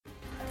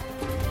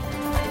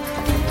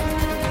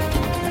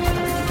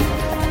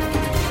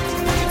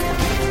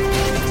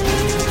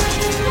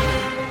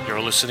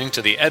listening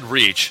to the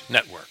EdReach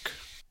Network.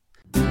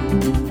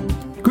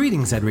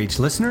 Greetings, EdReach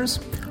listeners.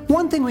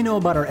 One thing we know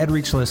about our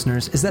EdReach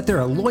listeners is that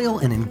they're a loyal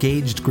and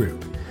engaged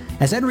group.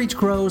 As EdReach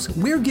grows,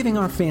 we're giving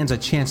our fans a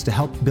chance to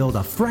help build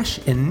a fresh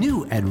and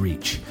new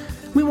EdReach.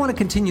 We want to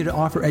continue to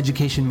offer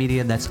education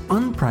media that's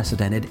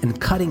unprecedented and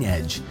cutting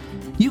edge.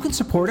 You can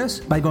support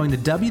us by going to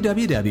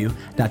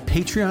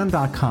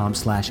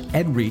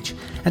www.patreon.com/edreach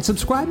and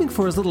subscribing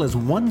for as little as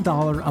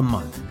 $1 a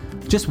month.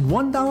 Just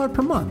 $1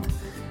 per month.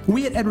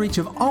 We at EdReach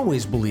have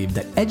always believed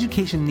that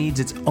education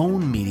needs its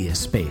own media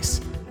space.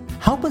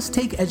 Help us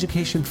take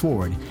education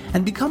forward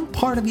and become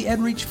part of the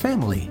EdReach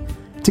family.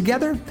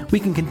 Together, we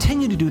can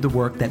continue to do the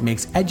work that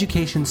makes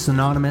education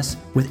synonymous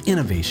with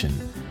innovation.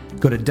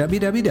 Go to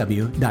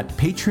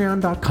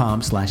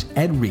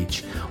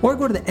www.patreon.com/edreach or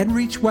go to the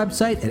EdReach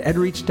website at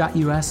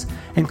edreach.us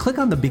and click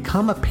on the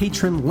Become a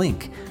Patron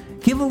link.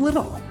 Give a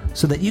little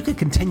so that you can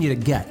continue to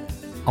get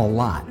a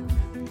lot.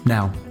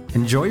 Now,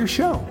 enjoy your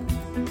show.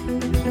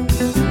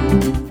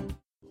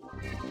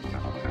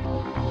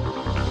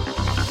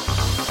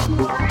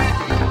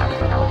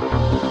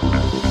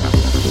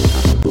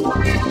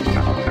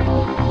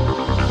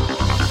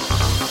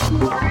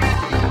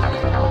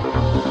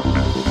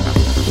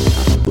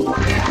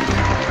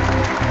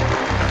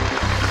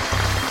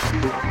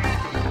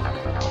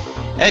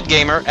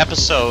 EdGamer,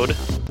 episode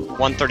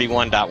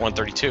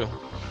 131.132.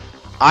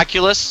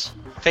 Oculus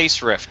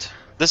Face Rift.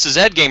 This is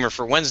EdGamer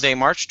for Wednesday,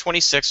 March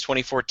 26,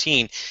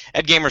 2014.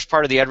 EdGamer is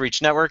part of the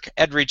EdReach Network,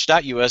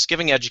 edreach.us,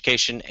 giving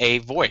education a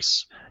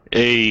voice.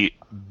 A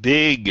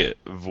big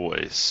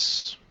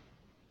voice.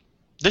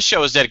 This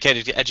show is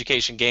dedicated to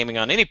education gaming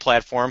on any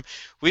platform.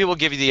 We will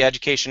give you the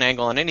education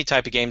angle on any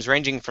type of games,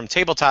 ranging from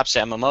tabletops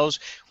to MMOs.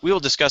 We will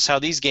discuss how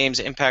these games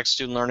impact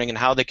student learning and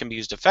how they can be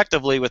used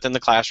effectively within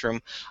the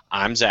classroom.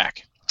 I'm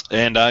Zach.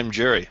 And I'm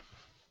Jerry.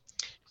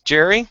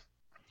 Jerry?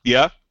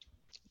 Yeah?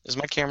 How's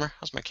my camera?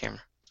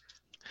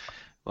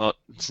 Well,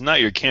 it's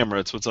not your camera,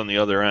 it's what's on the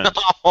other end.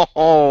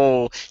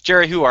 Oh,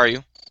 Jerry, who are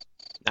you?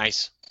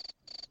 Nice.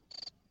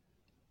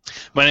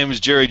 My name is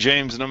Jerry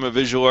James, and I'm a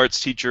visual arts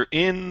teacher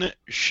in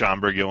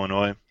Schaumburg,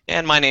 Illinois.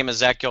 And my name is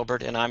Zach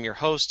Gilbert, and I'm your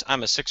host.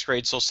 I'm a 6th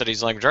grade social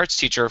studies language arts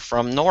teacher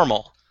from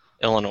Normal,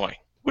 Illinois.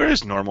 Where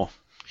is Normal?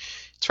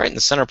 It's right in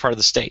the center part of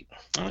the state.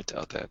 I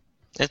doubt that.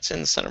 It's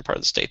in the center part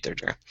of the state there,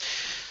 Jerry.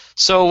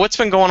 So what's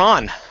been going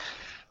on?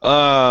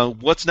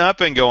 What's not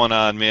been going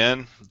on,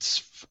 man?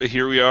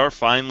 Here we are,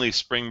 finally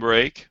spring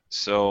break.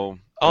 So.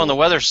 Oh, and the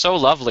weather's so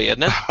lovely,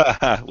 isn't it?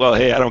 Well,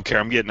 hey, I don't care.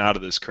 I'm getting out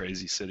of this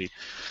crazy city.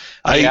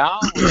 Yeah?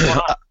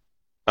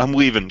 I'm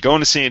leaving. Going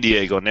to San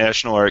Diego,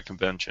 National Art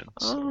Convention.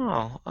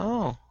 So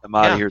I'm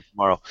out of here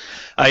tomorrow.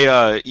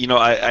 I've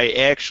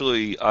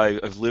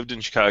lived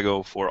in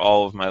Chicago for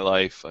all of my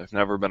life. I've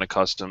never been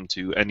accustomed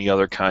to any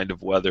other kind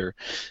of weather.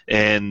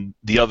 And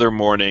the other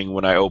morning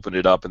when I opened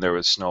it up and there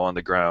was snow on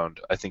the ground,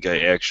 I think I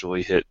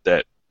actually hit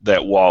that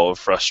wall of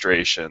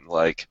frustration.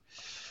 Like,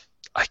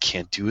 I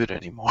can't do it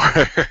anymore.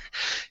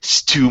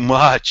 It's too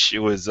much. It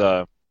was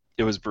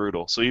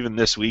brutal. So even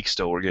this week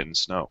still we're getting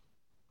snow.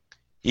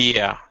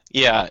 Yeah.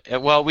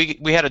 Well,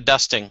 we had a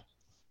dusting.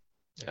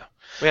 Yeah.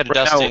 We had a right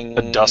dusting.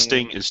 Now, a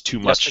dusting is too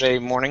much. Yesterday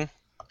morning.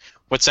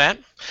 What's that?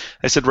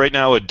 I said right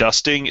now a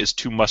dusting is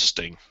too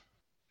musting.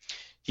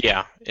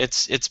 Yeah,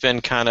 it's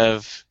been kind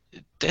of.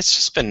 It's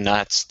just been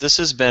nuts. This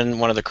has been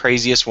one of the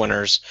craziest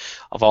winters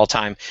of all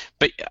time.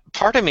 But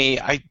part of me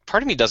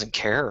doesn't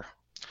care.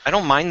 I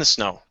don't mind the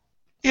snow.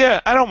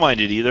 Yeah, I don't mind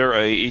it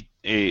either.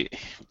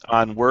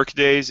 On work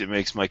days, it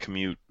makes my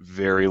commute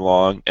very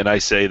long, and I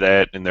say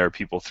that, and there are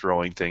people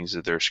throwing things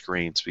at their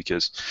screens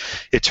because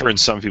it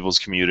turns some people's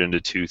commute into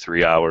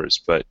 2-3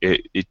 hours, but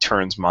it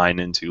turns mine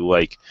into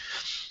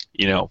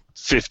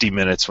 50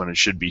 minutes when it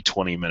should be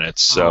 20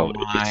 minutes. So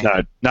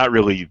it's not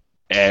really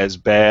as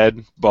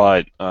bad,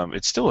 but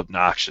it's still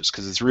obnoxious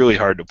because it's really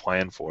hard to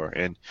plan for.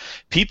 And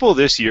people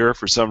this year,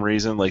 for some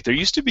reason, there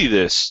used to be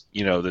this,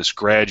 this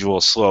gradual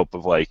slope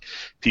of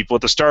people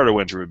at the start of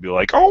winter would be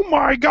like, "Oh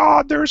my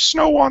God, there's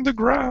snow on the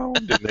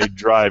ground," and they'd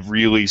drive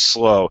really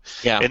slow.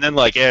 Yeah. And then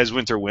as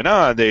winter went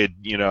on, they'd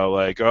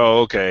 "Oh,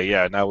 okay,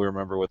 yeah, now we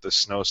remember what the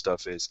snow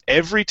stuff is."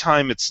 Every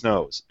time it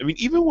snows, I mean,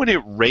 even when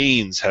it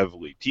rains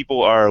heavily,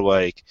 people are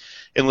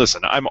and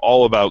listen, I'm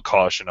all about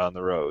caution on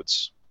the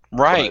roads.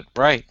 Right.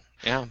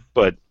 Yeah.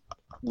 But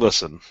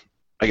listen,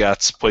 I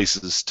got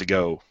places to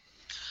go.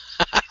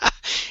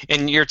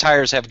 And your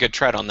tires have good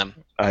tread on them.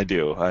 I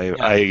do.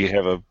 I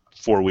have a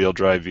 4-wheel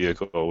drive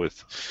vehicle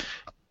with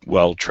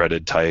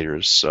well-treaded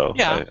tires, so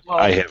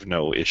I have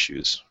no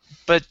issues.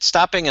 But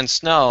stopping in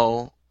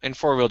snow in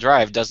 4-wheel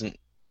drive doesn't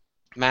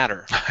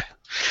matter.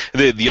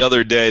 The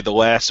other day,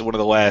 one of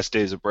the last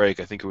days of break,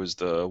 I think it was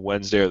the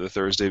Wednesday or the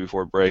Thursday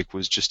before break,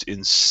 was just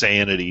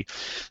insanity.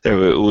 It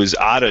was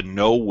out of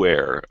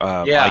nowhere.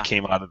 I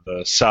came out of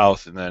the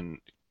south, and then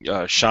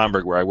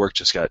Schaumburg, where I work,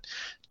 just got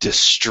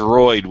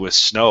destroyed with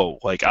snow,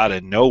 like out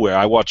of nowhere.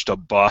 I watched a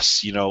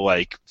bus,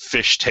 like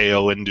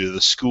fishtail into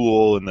the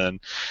school, and then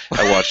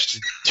I watched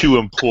two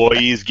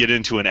employees get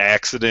into an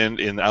accident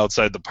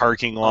outside the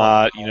parking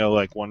lot,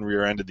 like one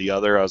rear-ended the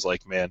other. I was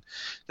like, man,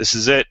 this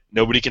is it.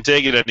 Nobody can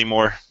take it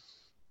anymore.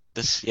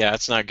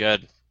 It's not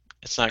good.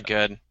 It's not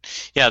good.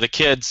 Yeah, the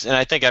kids, and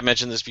I think I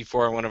mentioned this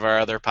before in one of our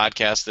other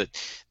podcasts, that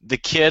the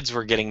kids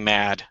were getting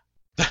mad.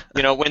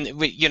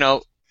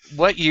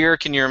 What year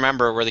can you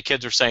remember where the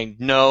kids were saying,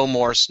 no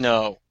more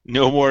snow?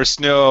 No more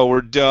snow,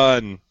 we're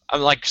done.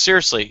 I'm like,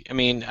 seriously, I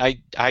mean,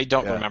 I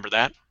don't remember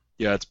that.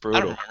 Yeah, it's brutal.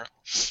 I don't remember.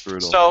 It's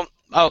brutal. So,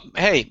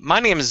 hey, my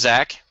name is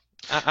Zach.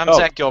 I'm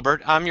Zach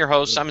Gilbert. I'm your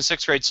host. I'm a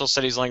 6th grade social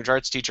studies language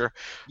arts teacher.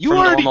 You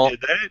already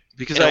did that?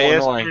 Because I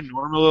asked where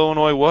Normal,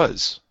 Illinois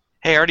was.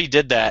 Hey, I already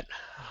did that.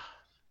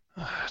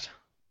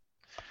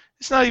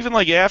 It's not even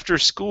like after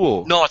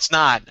school. No, it's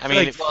not. I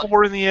mean, like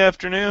 4 in the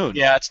afternoon.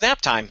 Yeah, it's nap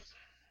time.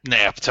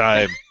 Nap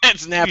time.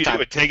 It's nap time.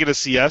 You taking a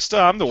siesta?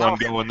 I'm the one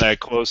going that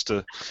close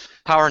to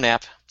power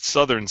nap.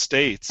 Southern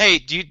states. Hey,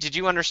 did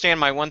you understand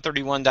my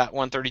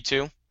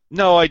 131.132?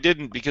 No, I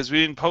didn't, because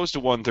we didn't post a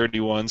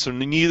 131, so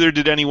neither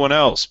did anyone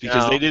else,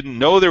 because they didn't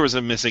know there was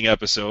a missing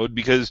episode,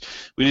 because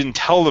we didn't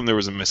tell them there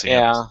was a missing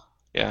episode.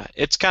 Yeah,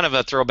 it's kind of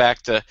a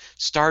throwback to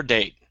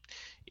Stardate.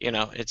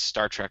 It's a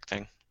Star Trek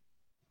thing.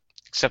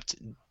 Except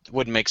it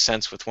wouldn't make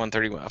sense with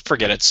 131.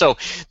 Forget it. So,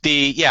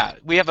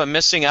 we have a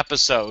missing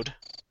episode.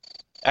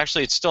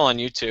 Actually, it's still on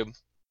YouTube.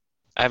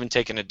 I haven't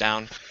taken it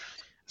down.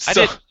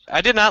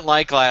 I did not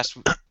like last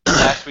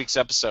week's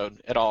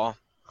episode at all.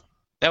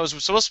 That was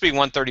supposed to be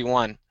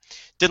 131.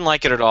 Didn't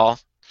like it at all.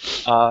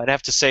 I'd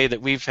have to say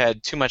that we've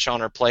had too much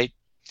on our plate,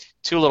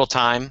 too little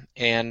time,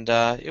 and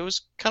it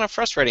was kind of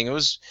frustrating. It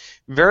was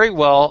very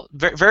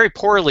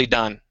poorly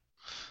done.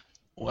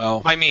 Well,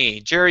 by me.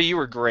 Jerry, you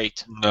were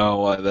great.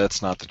 No,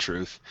 that's not the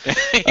truth.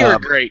 You were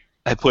great.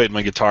 I played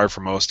my guitar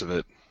for most of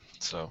it,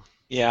 so.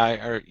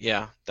 Yeah,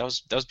 that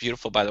was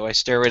beautiful, by the way.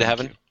 Stairway to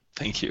Heaven.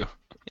 Thank you.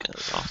 Yeah, that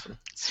was awesome.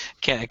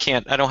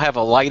 I don't have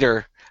a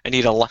lighter. I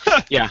need a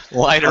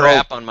lighter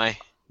app on my.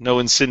 No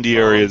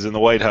incendiaries in the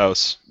White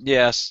House.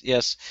 Yes.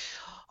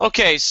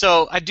 Okay,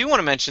 so I do want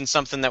to mention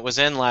something that was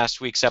in last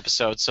week's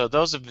episode. So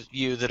those of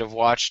you that have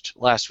watched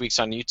last week's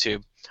on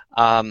YouTube,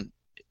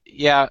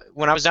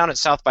 when I was down at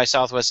South by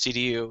Southwest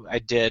CDU,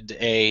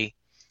 I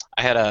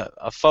had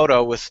a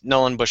photo with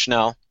Nolan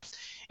Bushnell.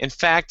 In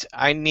fact,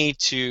 I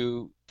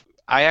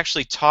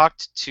actually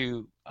talked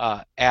to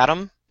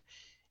Adam,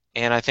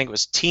 and I think it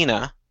was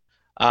Tina,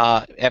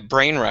 at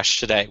Brain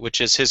Rush today,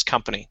 which is his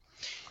company,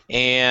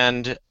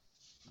 and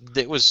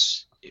it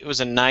was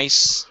a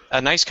nice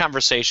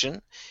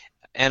conversation,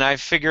 and I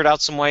figured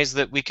out some ways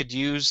that we could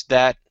use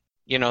that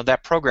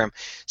program.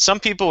 Some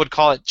people would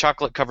call it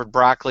chocolate covered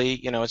broccoli.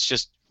 It's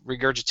just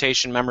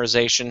regurgitation,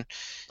 memorization,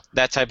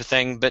 that type of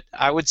thing. But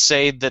I would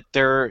say that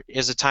there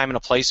is a time and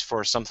a place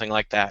for something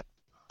like that,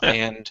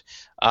 and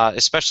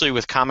especially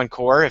with Common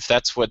Core, if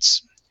that's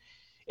what's.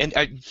 And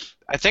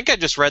I think I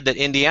just read that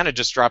Indiana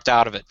just dropped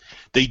out of it.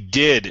 They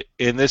did,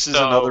 and this is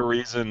another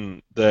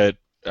reason that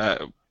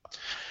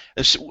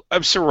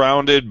I'm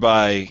surrounded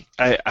by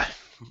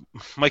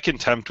my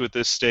contempt with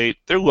this state.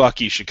 They're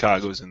lucky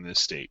Chicago's in this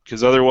state,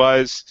 because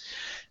otherwise,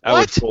 I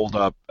would fold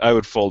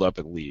up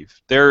and leave.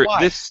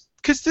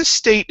 Because this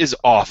state is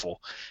awful.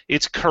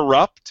 It's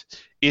corrupt.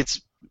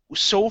 It's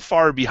so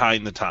far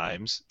behind the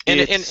times.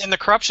 And the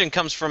corruption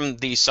comes from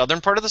the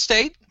southern part of the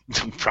state?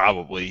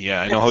 Probably,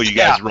 yeah. I know how you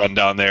guys run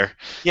down there,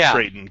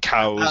 trading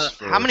cows.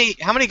 How many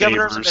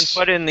governors have been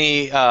put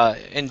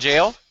in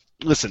jail?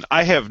 Listen,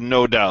 I have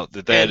no doubt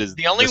that is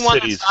the only one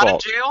that's not in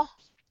jail.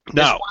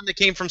 No, is one that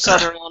came from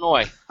Southern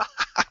Illinois.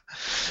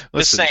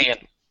 Listen, just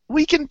saying.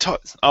 We can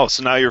talk. Oh,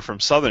 so now you're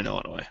from Southern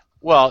Illinois.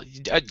 Well,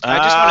 I just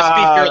want to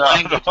speak your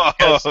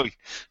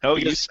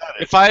language. You said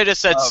it. If I had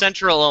said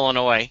Central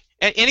Illinois,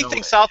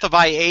 anything south of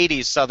I-80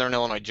 is Southern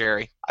Illinois,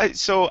 Jerry.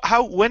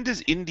 When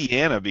does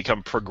Indiana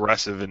become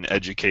progressive in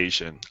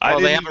education? Well,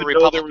 I didn't even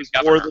know there was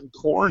more than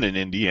corn in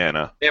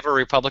Indiana. They have a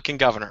Republican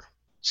governor.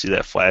 See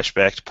that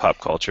flashback to pop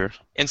culture?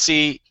 And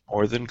see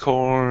more than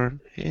corn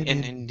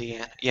in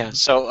Indiana. Yeah.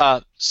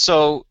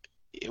 So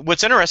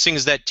what's interesting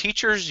is that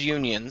teachers'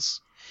 unions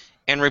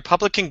and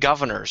Republican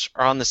governors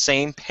are on the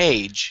same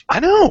page. I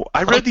know.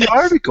 I read the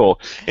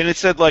article, and it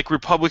said like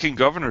Republican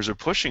governors are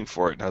pushing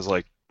for it, and I was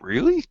like,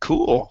 really?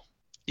 Cool.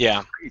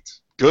 Yeah. Great.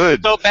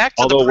 Good. So back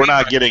to although we're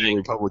not getting a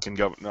Republican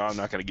governor. No, I'm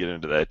not going to get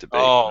into that debate.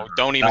 Oh,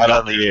 don't even. Not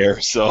on the air.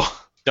 So.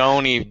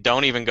 Don't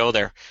even go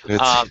there.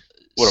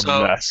 What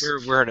a mess.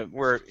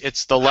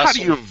 It's the lesson. How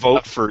do you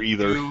vote for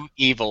either? Two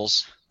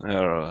evils. I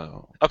don't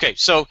know. Okay,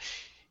 so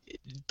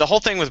the whole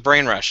thing with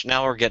Brain Rush.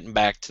 Now we're getting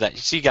back to that. You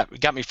see, you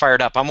got me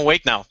fired up. I'm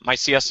awake now. My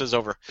siesta is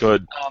over.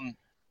 Good.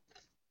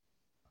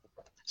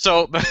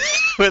 So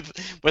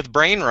with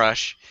Brain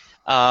Rush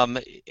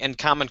and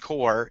Common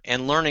Core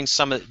and learning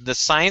some of the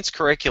science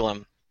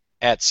curriculum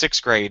at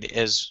 6th grade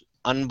is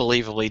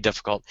unbelievably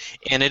difficult,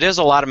 and it is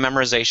a lot of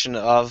memorization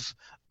of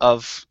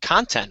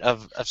content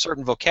of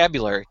certain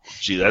vocabulary.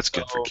 Gee, that's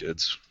good for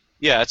kids.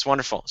 Yeah, it's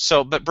wonderful.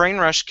 So, but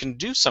BrainRush can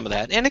do some of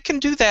that, and it can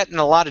do that in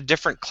a lot of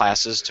different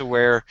classes to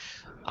where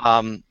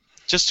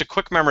just a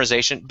quick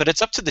memorization, but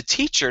it's up to the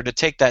teacher to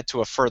take that to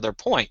a further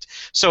point.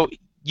 So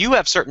you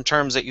have certain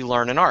terms that you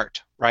learn in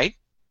art, right?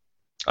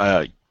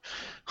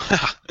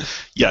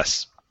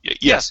 Yes.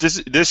 Yes.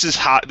 This is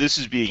hot. This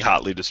is being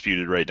hotly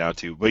disputed right now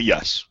too. But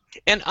yes.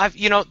 And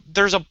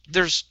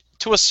there's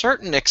to a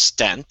certain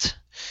extent,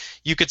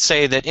 you could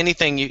say that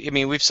anything.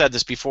 We've said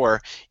this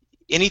before.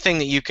 Anything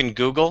that you can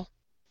Google,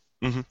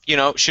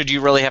 should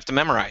you really have to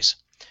memorize?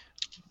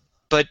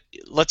 But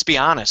let's be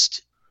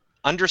honest.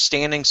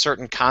 Understanding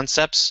certain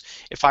concepts.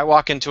 If I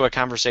walk into a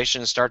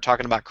conversation and start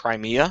talking about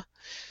Crimea,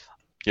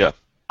 yeah,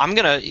 I'm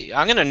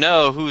gonna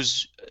know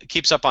who's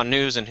keeps up on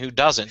news and who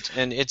doesn't,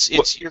 and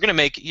you're gonna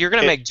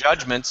make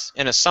judgments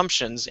and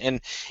assumptions,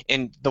 and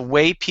the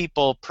way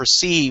people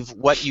perceive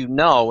what you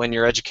know in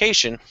your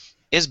education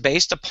is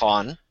based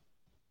upon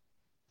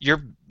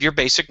your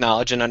basic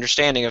knowledge and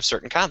understanding of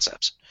certain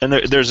concepts. And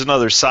there's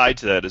another side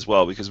to that as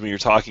well, because when you're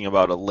talking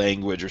about a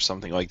language or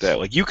something like that,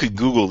 like you could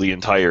Google the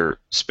entire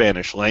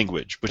Spanish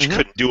language, but you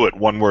couldn't do it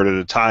one word at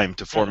a time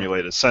to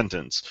formulate a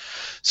sentence.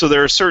 So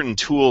there are certain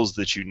tools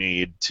that you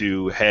need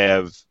to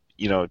have,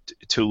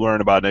 to learn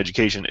about an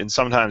education, and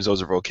sometimes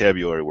those are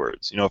vocabulary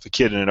words. If a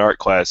kid in an art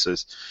class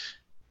says,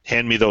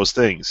 hand me those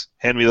things,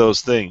 hand me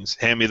those things,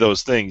 hand me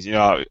those things,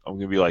 I'm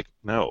going to be like,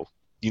 no.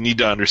 You need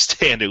to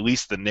understand at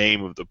least the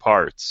name of the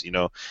parts,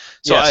 So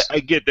yes. I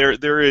get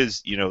there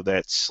is,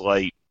 that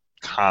slight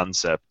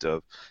concept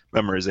of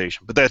memorization,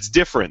 but that's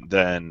different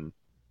than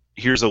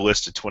here's a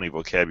list of 20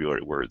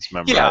 vocabulary words.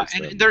 Memorize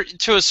them. And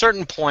to a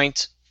certain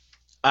point,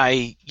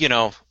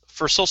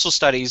 for social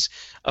studies,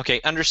 okay,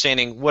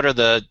 understanding what are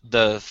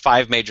the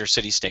 5 major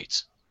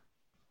city-states.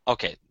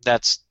 Okay,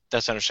 that's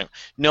understandable.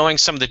 Knowing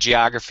some of the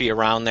geography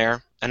around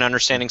there and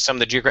understanding some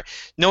of the geography,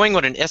 knowing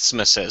what an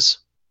isthmus is.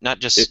 Not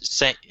just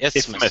say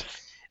isthmus.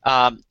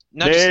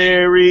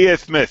 Merry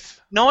Isthmus.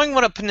 Knowing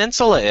what a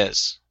peninsula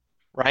is,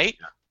 right?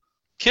 Yeah.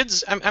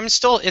 Kids, I'm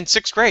still in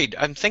 6th grade.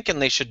 I'm thinking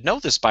they should know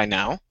this by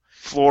now.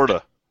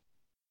 Florida.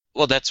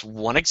 Well, that's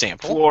one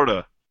example.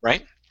 Florida.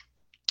 Right?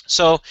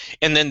 So,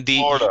 and then the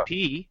Florida.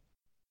 UP,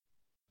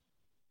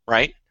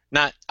 right?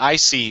 Not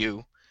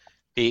ICU,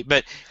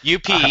 but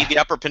UP, the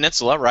Upper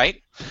Peninsula,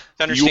 right?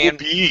 To understand UP.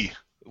 The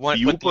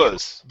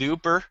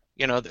Upper,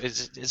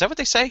 is that what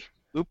they say?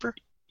 Upper?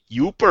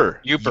 Uper.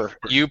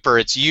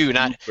 It's you,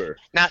 not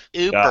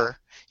Uper.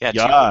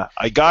 Yeah.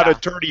 I got a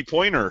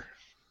 30-pointer.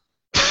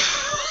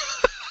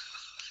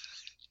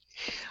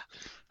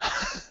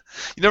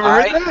 You never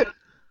heard that?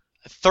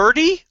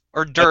 30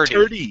 or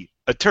dirty?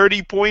 A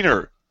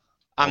 30-pointer.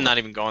 I'm not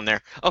even going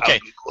there.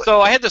 Okay,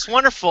 so I had this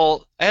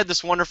wonderful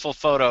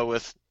photo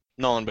with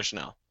Nolan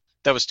Bushnell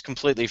that was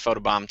completely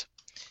photobombed,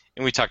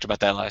 and we talked about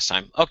that last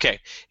time.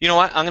 Okay, you know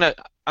what? I'm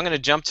gonna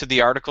jump to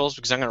the articles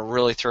because I'm gonna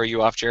really throw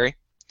you off, Jerry.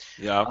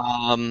 Yeah.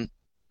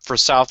 For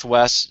South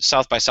by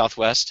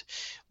Southwest.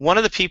 One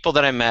of the people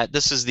that I met,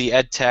 this is the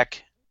EdTech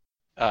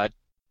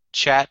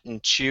Chat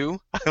and Chew.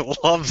 I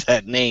love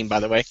that name, by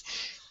the way.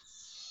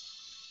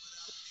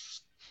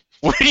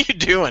 What are you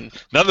doing?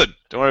 Nothing.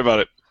 Don't worry about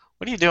it.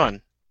 What are you doing?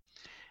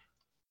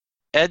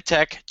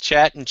 EdTech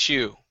Chat and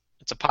Chew.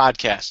 It's a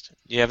podcast.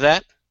 Do you have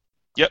that?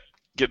 Yep.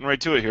 Getting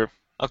right to it here.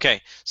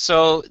 Okay.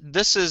 So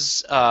this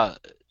is... what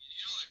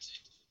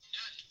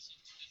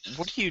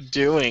are you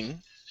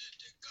doing?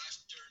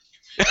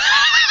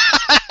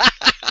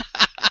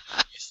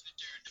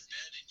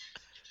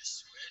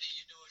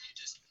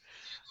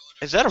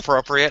 Is that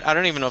appropriate? I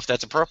don't even know if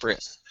that's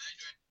appropriate.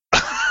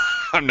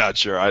 I'm not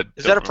sure.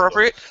 Is that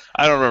appropriate?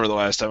 I don't remember the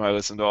last time I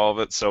listened to all of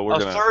it, so we're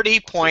gonna.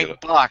 30-point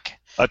buck.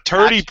 A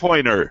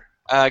 30-pointer.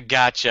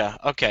 Gotcha.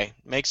 Okay,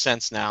 makes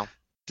sense now.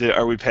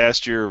 Are we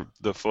past the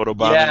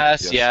photobomb?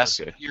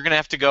 Yes. Okay. You're gonna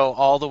have to go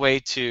all the way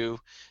to.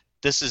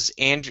 This is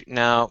Andrew.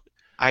 Now,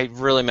 I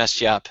really messed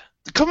you up.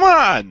 Come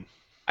on.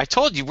 I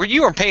told you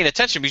you weren't paying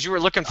attention because you were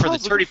looking for the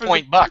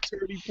 30-point buck.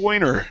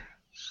 30-pointer.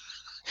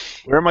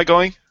 Where am I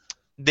going?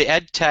 The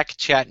EdTech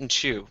Chat and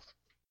Chew.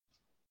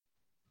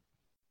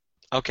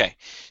 Okay.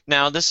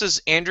 Now, this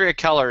is Andrea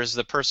Keller is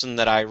the person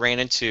that I ran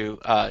into.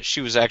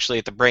 She was actually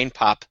at the Brain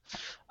Pop,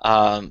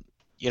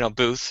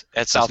 booth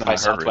at South by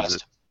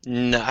Southwest.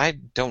 No, I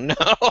don't know.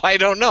 I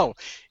don't know.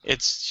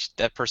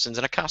 That person's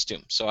in a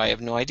costume, so I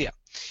have no idea.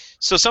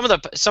 So some of the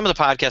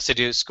podcasts they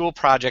do: School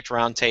Project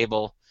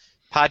Roundtable,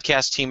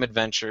 Podcast Team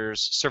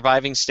Adventures,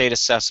 Surviving State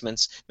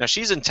Assessments. Now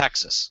she's in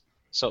Texas,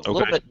 so a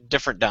little bit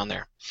different down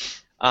there.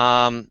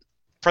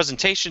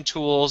 Presentation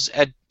tools,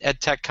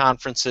 EdTech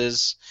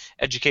conferences,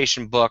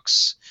 education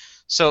books.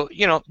 So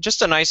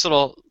just a nice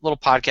little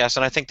podcast,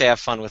 and I think they have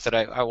fun with it.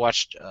 I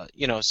watched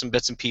some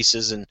bits and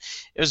pieces, and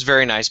it was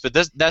very nice. But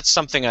that's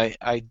something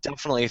I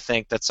definitely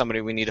think that's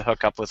somebody we need to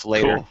hook up with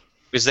later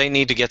because they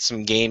need to get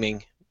some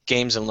games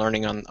and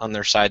learning on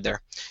their side there.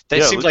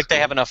 It seems like they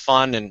have enough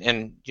fun,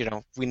 and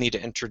we need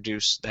to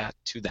introduce that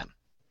to them.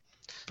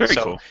 Very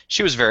cool.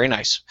 She was very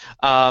nice.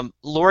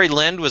 Lori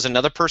Lind was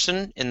another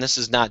person, and this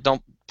is not.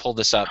 Don't pull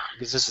this up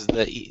because this is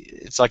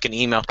it's like an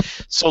email.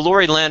 So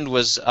Lori Lind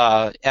was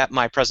at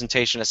my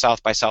presentation at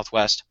South by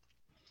Southwest,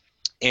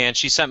 and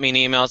she sent me an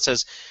email. It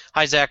says,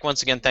 "Hi Zach,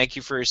 once again, thank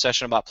you for your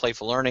session about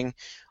playful learning.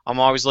 I'm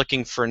always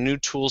looking for new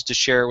tools to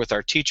share with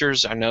our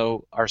teachers. I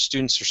know our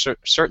students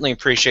certainly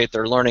appreciate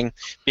their learning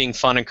being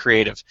fun and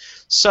creative."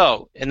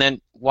 So, and then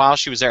while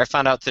she was there, I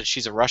found out that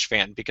she's a Rush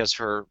fan because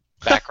her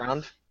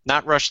background,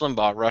 not Rush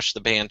Limbaugh, Rush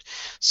the band.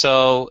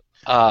 So,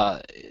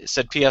 it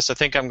said, "P.S. I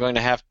think I'm going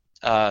to have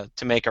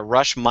to make a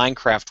Rush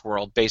Minecraft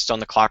world based on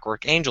the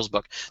Clockwork Angels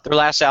book." Their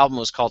last album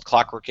was called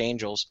Clockwork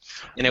Angels,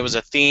 and it was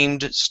a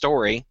themed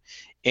story,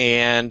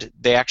 and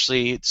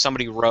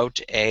somebody wrote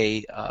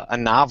a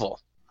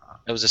novel.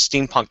 It was a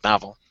steampunk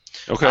novel.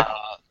 Okay.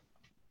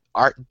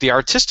 The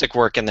artistic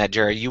work in that,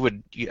 Jerry,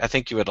 I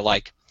think you would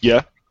like.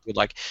 Yeah. Would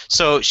like.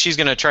 So she's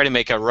going to try to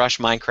make a Rush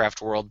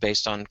Minecraft world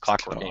based on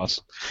Clockwork Angels.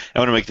 Awesome. I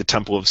want to make the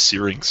Temple of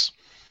Syrinx.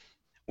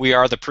 We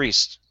are the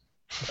priests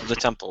of the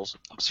temples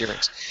of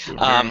Syrinx.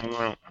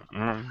 Okay.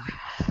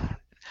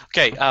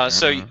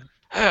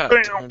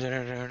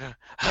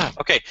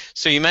 Okay.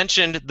 So you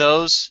mentioned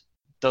those.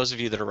 Those of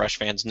you that are Rush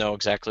fans know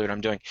exactly what I'm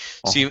doing.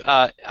 So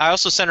I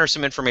also sent her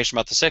some information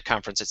about the SIT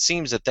conference. It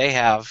seems that they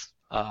have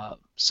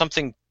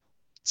something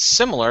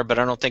similar, but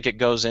I don't think it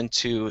goes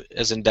into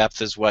as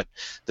in-depth as what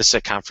the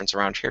SIT conference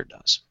around here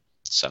does.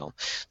 So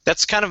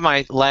that's kind of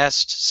my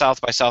last South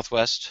by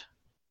Southwest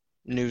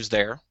news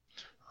there.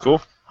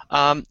 Cool.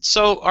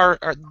 So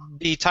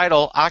the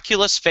title,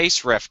 Oculus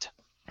Face Rift.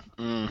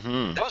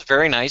 Mm-hmm. That was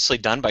very nicely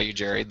done by you,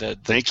 Jerry.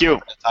 Thank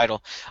you. The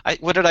title.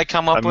 What did I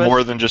come up with?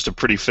 More than just a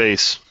pretty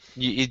face.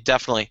 You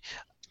definitely.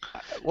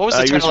 What was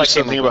the title? Yours was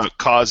something about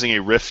causing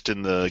a rift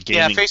in the gaming.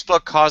 Yeah,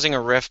 Facebook causing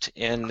a rift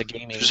in the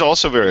gaming. Which is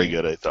also very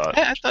good, I thought.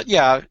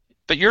 Yeah,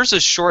 but yours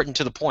is short and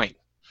to the point.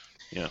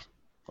 Yeah.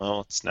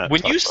 Well, it's not.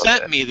 When you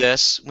sent me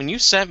this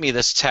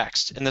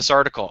text in this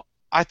article,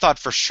 I thought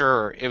for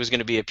sure it was going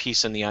to be a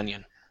piece in the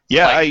Onion.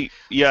 Yeah,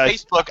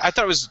 Facebook. I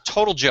thought it was a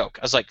total joke.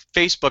 I was like,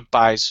 Facebook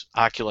buys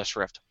Oculus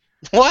Rift.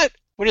 What?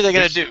 What are they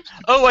going to do?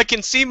 Oh, I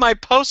can see my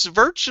posts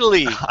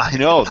virtually. I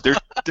know.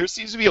 There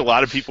seems to be a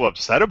lot of people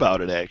upset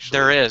about it, actually.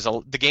 There is.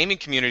 The gaming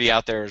community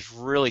out there is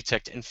really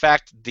ticked. In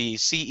fact, the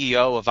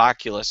CEO of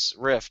Oculus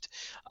Rift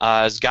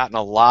has gotten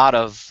a lot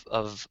of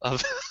of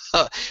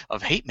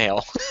hate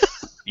mail.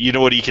 You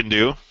know what he can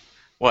do?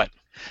 What?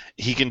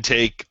 He can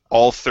take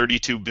all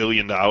 $32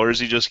 billion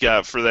he just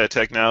got for that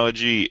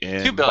technology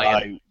and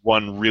buy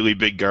one really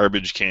big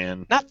garbage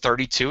can. Not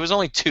 32. It was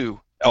only 2.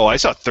 Oh, I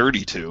saw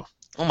 32.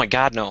 Oh my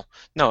God, no.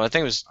 No, I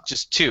think it was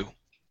just 2.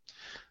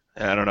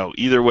 I don't know.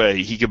 Either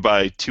way, he could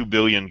buy 2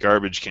 billion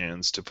garbage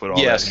cans to put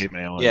all that hate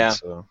mail in. Yeah.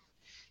 So.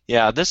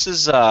 Yeah, this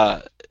is there's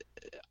a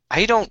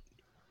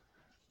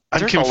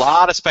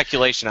lot of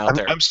speculation out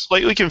there. I'm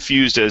slightly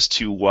confused as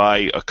to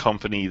why a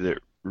company that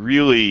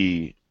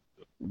really,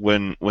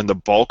 when the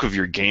bulk of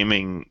your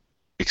gaming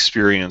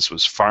experience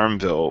was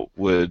Farmville,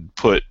 would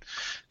put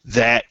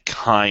that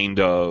kind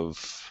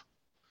of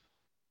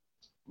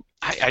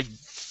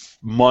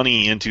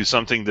money into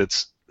something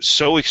that's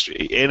so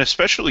extreme, and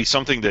especially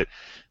something that,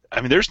 I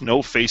mean, there's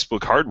no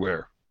Facebook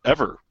hardware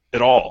ever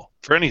at all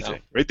for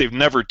anything, right? They've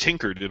never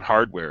tinkered in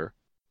hardware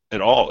at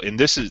all, and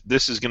this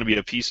is going to be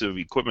a piece of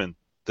equipment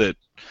that,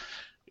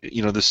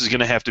 this is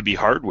going to have to be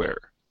hardware.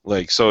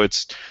 Like, so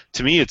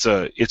to me,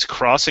 it's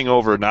crossing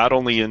over not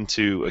only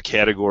into a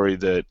category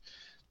that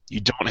you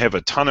don't have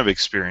a ton of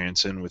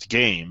experience in with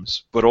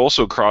games, but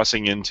also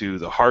crossing into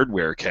the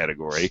hardware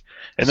category,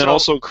 and then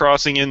also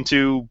crossing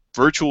into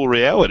virtual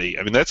reality.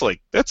 I mean, that's a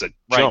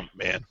jump,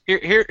 man.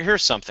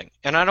 Here's something,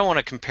 and I don't want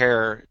to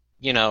compare,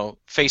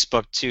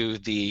 Facebook to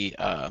the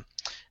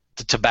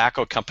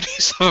tobacco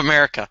companies of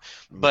America,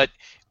 but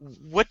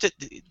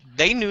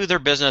they knew their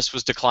business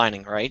was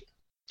declining, right?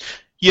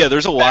 Yeah,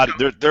 there's a lot.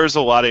 There's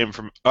a lot of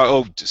information.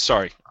 Oh,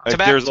 sorry.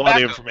 There's a lot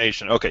of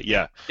information. Okay,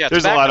 yeah.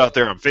 There's a lot out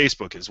there on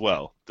Facebook as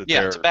well.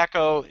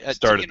 Tobacco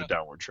started the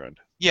downward trend.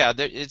 Yeah,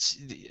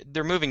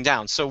 they're moving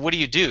down. So what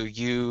do?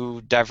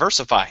 You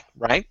diversify,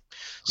 right?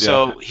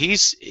 So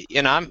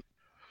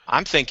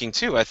I'm thinking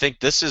too. I think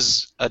this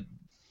is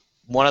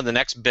one of the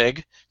next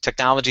big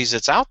technologies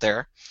that's out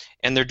there,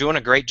 and they're doing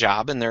a great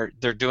job, and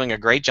they're doing a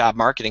great job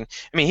marketing.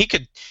 I mean, he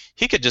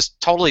could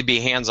just totally be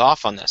hands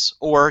off on this,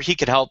 or he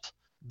could help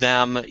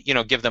them,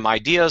 give them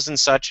ideas and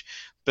such,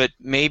 but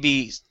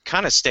maybe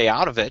kind of stay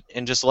out of it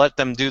and just let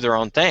them do their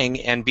own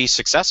thing and be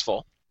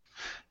successful.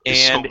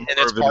 And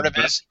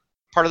it's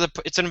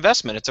it's an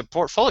investment. It's a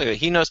portfolio.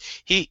 He knows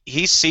he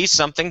sees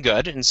something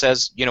good and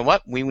says, you know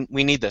what, we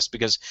need this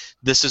because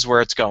this is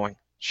where it's going.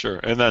 Sure.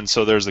 And then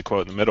so there's the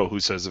quote in the middle who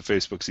says that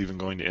Facebook's even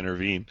going to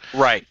intervene.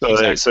 Right. So,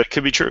 exactly. So it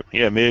could be true.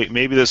 Yeah.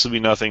 Maybe this will be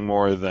nothing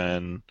more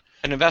than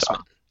an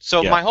investment.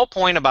 So my whole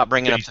point about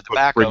bringing up the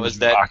tobacco is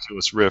that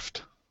Oculus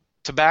Rift.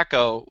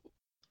 Tobacco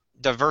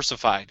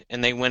diversified,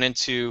 and they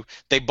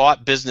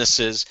bought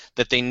businesses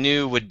that they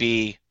knew would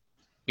be,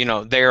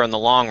 there in the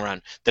long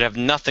run, that have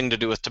nothing to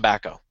do with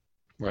tobacco.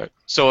 Right.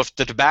 So if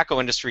the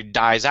tobacco industry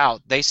dies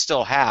out, they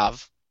still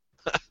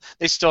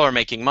are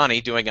making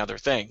money doing other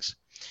things.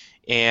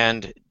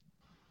 and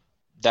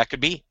that could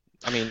be.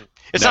 I mean,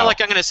 it's No. not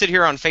like I'm going to sit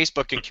here on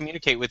Facebook and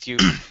communicate with you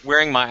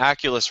wearing my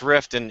Oculus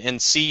Rift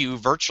and see you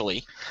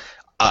virtually.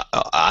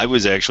 I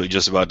was actually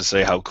just about to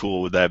say, how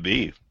cool would that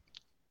be?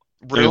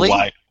 Really?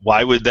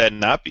 Why would that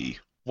not be?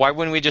 Why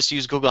wouldn't we just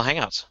use Google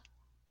Hangouts?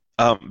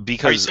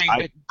 Because Are you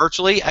saying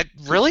virtually?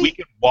 Really? we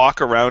could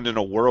walk around in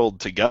a world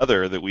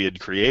together that we had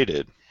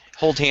created.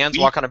 Hold hands,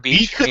 walk on a beach?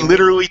 We could I mean,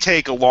 literally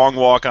take a long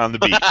walk on the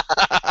beach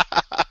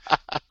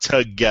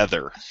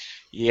together.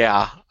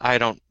 Yeah, I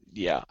don't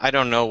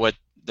know what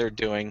they're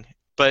doing,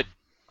 but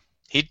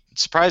he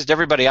surprised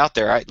everybody out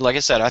there. Like I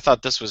said, I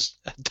thought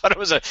it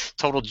was a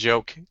total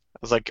joke. I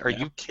was like, are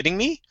you kidding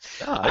me?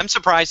 I'm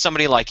surprised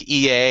somebody like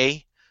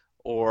EA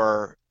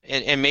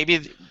and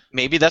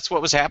maybe that's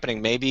what was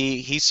happening.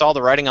 Maybe he saw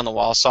the writing on the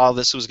wall, saw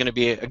this was going to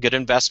be a good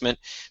investment.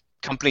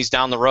 Companies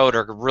down the road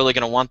are really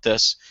going to want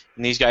this,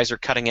 and these guys are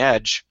cutting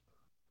edge.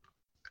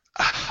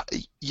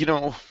 You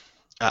know,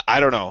 I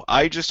don't know.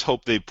 I just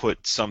hope they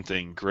put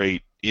something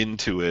great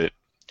into it.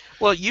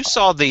 Well, you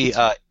saw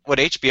what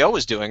HBO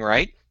was doing,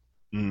 right?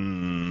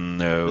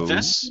 No. With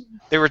this,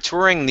 they were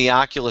touring the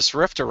Oculus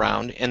Rift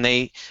around, and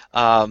the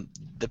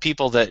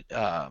people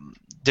that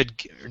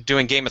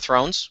doing Game of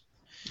Thrones.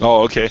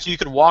 Oh, okay. So you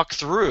could walk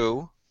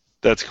through.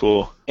 That's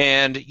cool.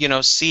 And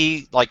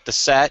see like the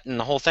set and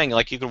the whole thing.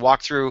 Like you could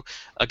walk through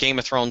a Game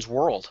of Thrones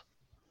world.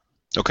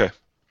 Okay.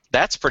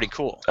 That's pretty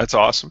cool. That's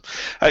awesome.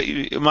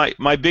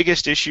 My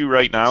biggest issue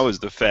right now is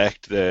the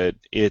fact that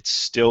it's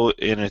still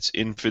in its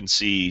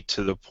infancy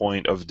to the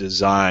point of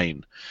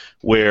design,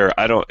 where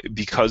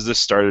because this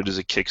started as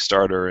a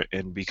Kickstarter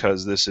and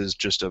because this is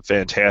just a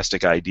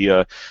fantastic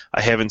idea,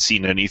 I haven't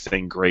seen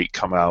anything great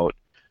come out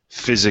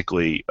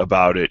physically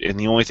about it. And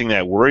the only thing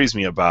that worries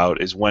me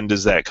about is, when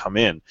does that come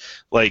in?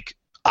 Like,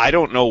 I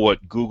don't know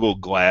what Google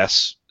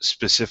Glass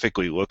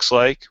specifically looks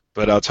like,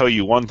 but I'll tell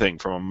you one thing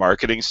from a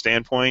marketing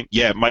standpoint.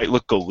 Yeah, it might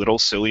look a little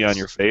silly on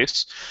your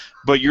face,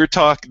 but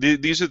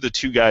these are the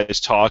two guys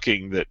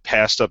talking that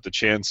passed up the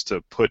chance to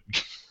put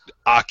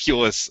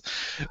Oculus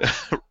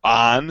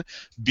on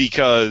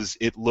because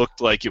it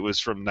looked like it was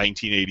from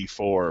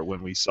 1984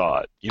 when we saw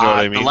it. You know what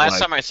I mean? The last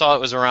time I saw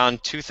it was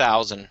around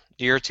 2000,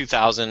 year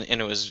 2000,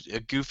 and it was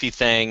a goofy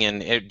thing,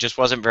 and it just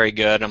wasn't very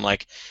good. I'm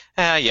like,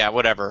 yeah,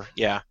 whatever.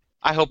 Yeah.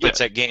 I hope it's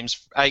at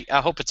Games. I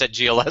hope it's at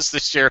GLS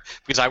this year,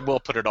 because I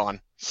will put it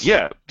on.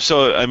 Yeah.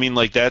 So I mean,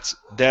 like, that's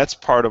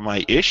part of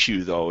my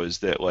issue, though, is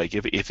that, like,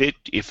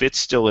 if it's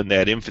still in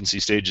that infancy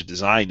stage of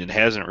design and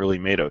hasn't really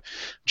made a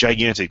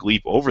gigantic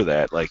leap over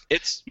that, like,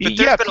 But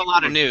there's been a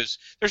lot of news.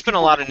 There's been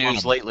a lot of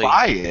news lately.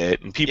 Buy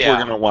it, and people are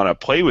going to want to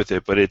play with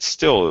it, but it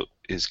still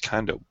is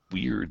kind of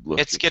weird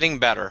looking. It's getting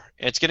better.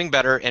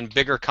 And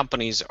bigger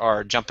companies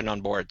are jumping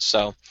on board.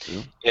 So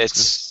I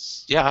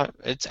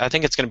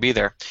think it's going to be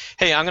there.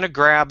 Hey, I'm going to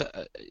grab.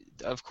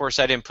 Of course,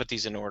 I didn't put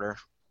these in order.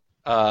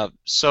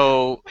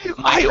 So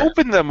I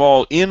opened them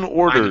all in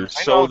order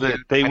so that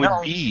they would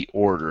know. be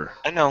order.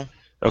 I know.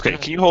 Okay,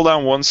 can you hold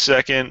on 1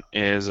 second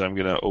as I'm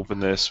going to open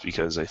this,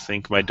 because I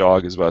think my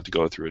dog is about to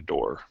go through a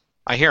door.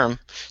 I hear him.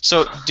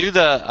 So do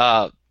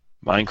the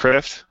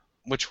Minecraft?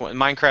 which one?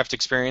 Minecraft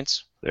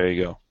Experience. There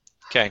you go.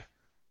 Okay.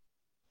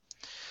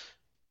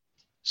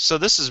 So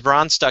this is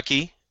Bron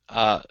Stuckey,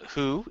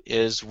 who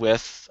is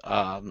with,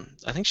 I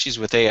think she's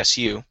with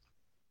ASU.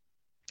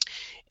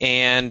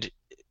 And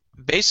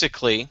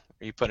basically,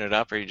 are you putting it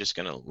up, or are you just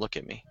going to look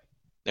at me?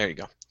 There you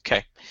go.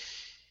 Okay.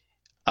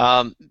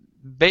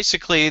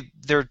 Basically,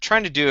 they're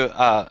trying to do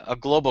a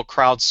global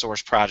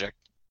crowdsource project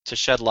to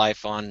shed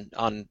life on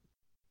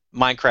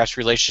Minecraft's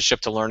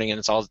relationship to learning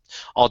and all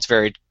its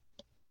varied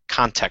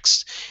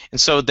contexts. And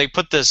so they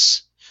put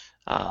this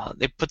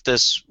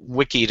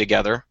wiki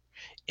together,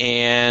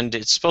 and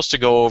it's supposed to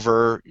go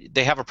over.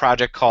 They have a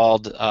project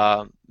called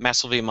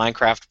Massively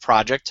Minecraft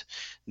Project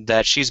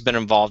that she's been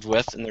involved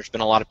with, and there's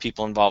been a lot of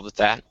people involved with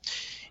that.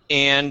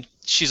 And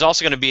she's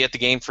also going to be at the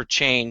Games for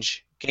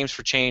Change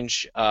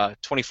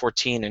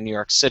 2014 in New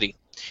York City,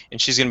 and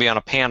she's going to be on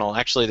a panel.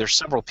 Actually, there's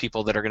several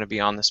people that are going to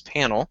be on this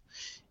panel.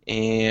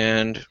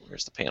 And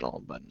where's the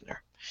panel button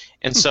there?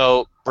 And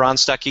so Bron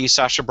Stuckey,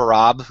 Sasha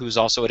Barab, who's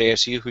also at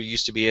ASU, who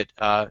used to be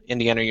at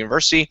Indiana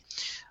University,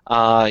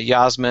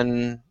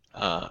 Yasmin,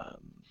 let's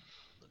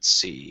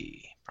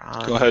see.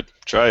 Go ahead,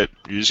 try it.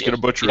 You're just going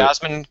to butcher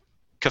Yasmin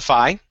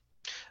Kafai,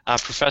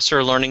 Professor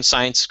of Learning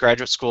Science,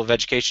 Graduate School of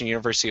Education,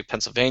 University of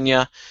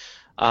Pennsylvania.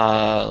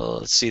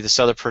 Let's see, this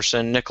other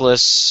person,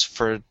 Nicholas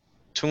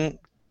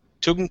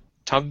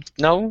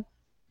no?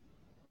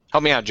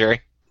 Help me out,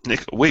 Jerry.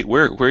 Nick, wait,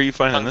 where are you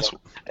finding this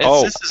one?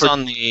 This is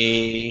on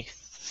the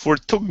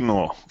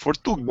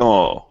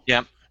Fortugno.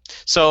 Yeah.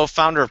 So,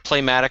 founder of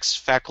Playmatics,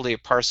 faculty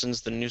at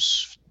Parsons, the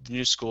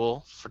new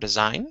school for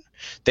design.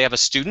 They have a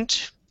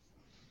student,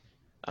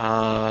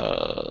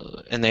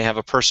 and they have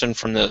a person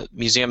from the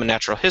Museum of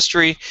Natural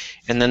History,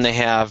 and then they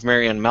have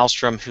Marianne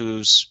Maelstrom,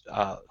 who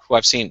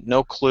I've seen.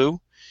 No Clue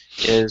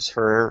is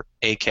her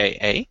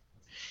AKA,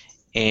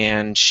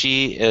 and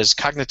she is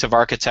cognitive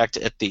architect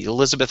at the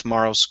Elizabeth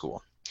Morrow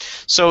School.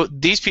 So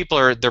these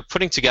people they're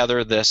putting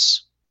together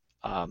this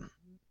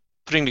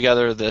putting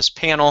together this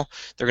panel.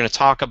 They're going to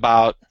talk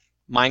about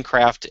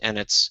Minecraft and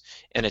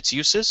its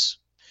uses.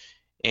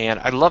 And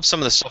I love some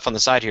of the stuff on the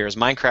side here. Is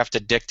Minecraft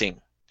addicting?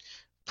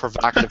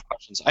 Provocative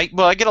questions. I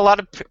get a lot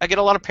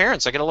of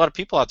parents. I get a lot of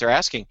people out there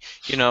asking.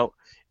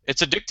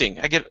 It's addicting.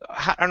 I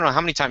don't know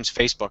how many times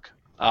Facebook.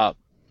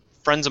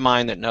 Friends of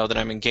mine that know that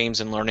I'm in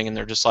games and learning, and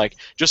they're just like,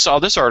 just saw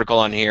this article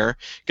on here.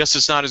 Guess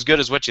it's not as good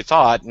as what you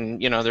thought,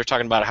 and they're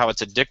talking about how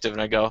it's addictive,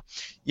 and I go,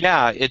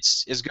 yeah,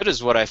 it's as good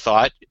as what I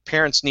thought.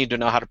 Parents need to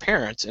know how to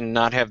parent and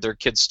not have their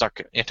kids stuck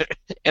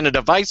in a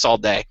device all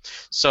day.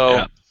 So,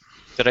 yeah.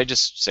 Did I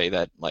just say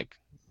that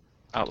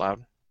out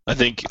loud? I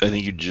think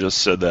you just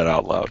said that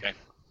out loud. Okay.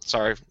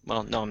 Sorry.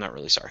 Well, no, I'm not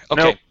really sorry.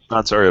 Okay. Nope,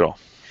 not sorry at all.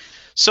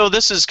 So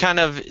this is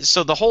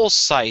the whole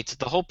site,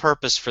 the whole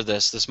purpose for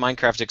this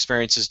Minecraft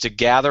experience is to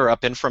gather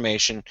up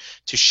information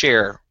to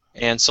share.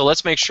 And so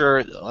let's make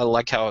sure, I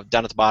like how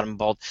down at the bottom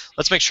bold,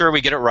 let's make sure we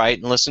get it right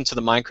and listen to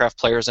the Minecraft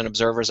players and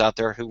observers out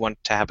there who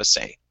want to have a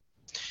say.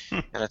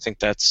 And I think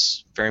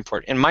that's very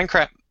important. And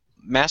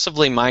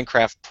Massively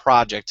Minecraft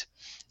Project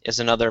is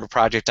another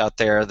project out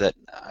there that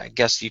I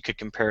guess you could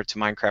compare to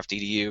Minecraft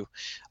EDU.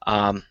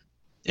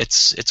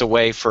 It's a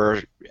way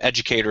for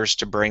educators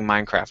to bring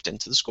Minecraft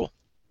into the school.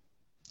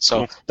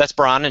 So that's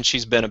Bron, and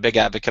she's been a big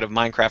advocate of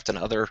Minecraft and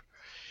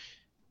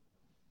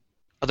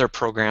other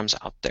programs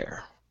out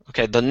there.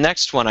 Okay, the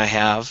next one I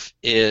have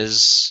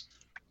is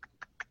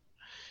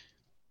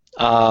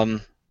the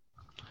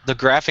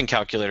graphing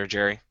calculator,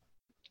 Jerry.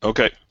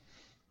 Okay.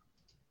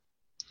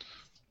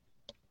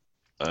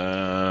 That's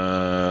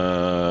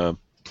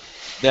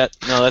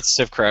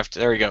Civcraft.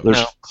 There we go.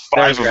 There's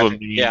 5 of them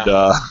need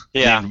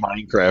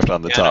Minecraft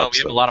on the top. No, we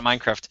have a lot of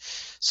Minecraft.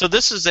 So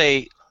this is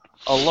a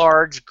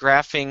large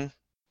graphing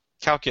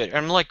calculator.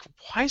 I'm like,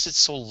 why is it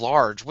so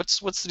large? What's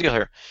the deal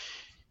here?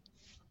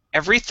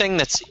 Everything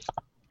that's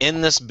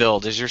in this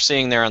build, as you're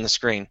seeing there on the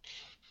screen,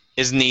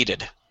 is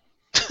needed.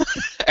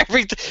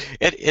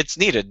 It's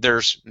needed.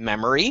 There's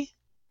memory.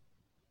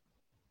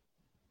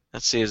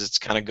 Let's see as it's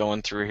kind of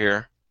going through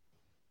here.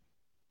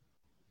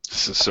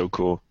 This is so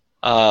cool.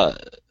 Binary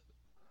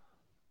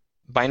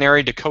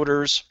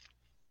decoders.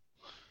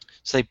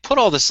 So they put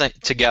all this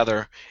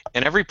together,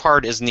 and every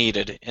part is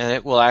needed, and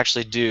it will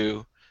actually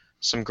do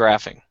some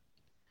graphing.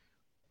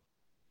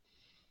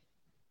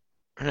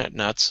 Isn't that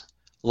nuts?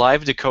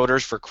 Live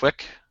decoders for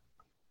quick,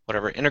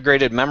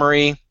 integrated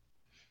memory.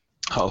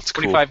 Oh, it's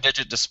cool.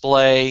 25-digit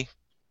display.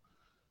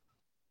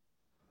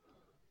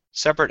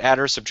 Separate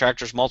adders,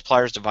 subtractors,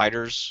 multipliers,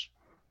 dividers.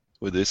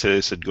 Would they say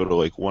they said go to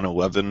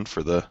 111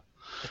 for the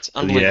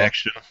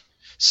action?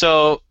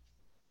 So,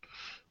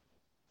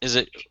 is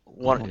it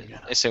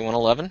they say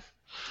 111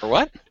 for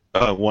what?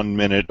 1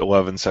 minute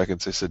 11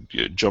 seconds. They said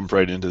jump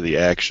right into the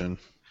action.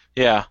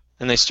 Yeah,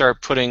 and they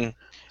starts doing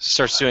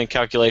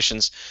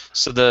calculations.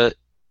 So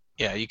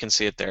you can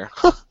see it there.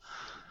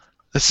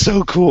 That's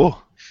so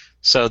cool.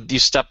 So you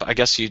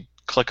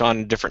click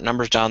on different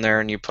numbers down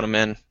there and you put them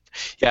in.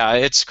 Yeah,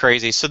 it's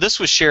crazy. So this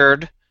was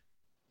shared.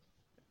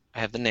 I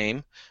have the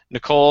name.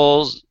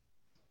 Nicole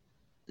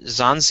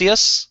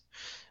Zanzius,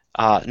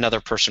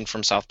 another person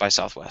from South by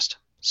Southwest.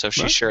 So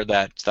she shared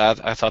that.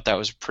 I thought that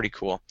was pretty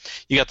cool.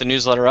 You got the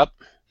newsletter up?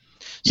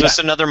 So it's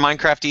another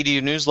Minecraft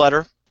EDU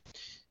newsletter.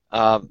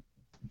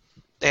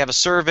 They have a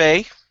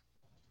survey.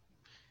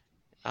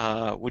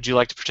 Would you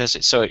like to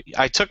participate? So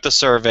I took the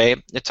survey.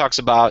 It talks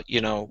about,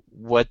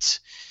 what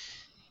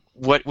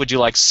would you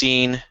like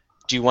seen?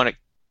 Do you want it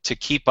to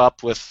keep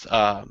up with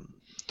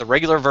the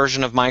regular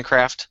version of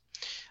Minecraft?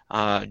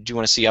 Do you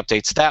want to see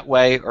updates that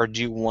way, or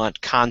do you want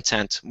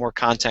more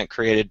content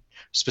created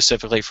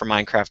specifically for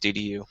Minecraft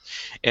EDU?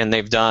 And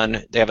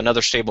they have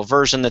another stable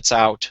version that's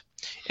out.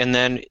 And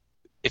then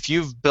if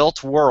you've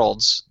built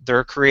worlds,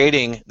 they're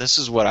creating, this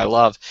is what I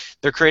love,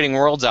 they're creating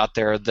worlds out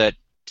there that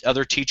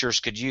other teachers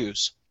could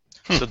use.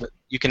 So that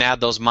you can add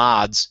those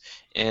mods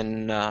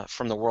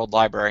from the world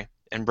library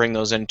and bring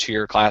those into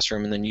your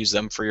classroom and then use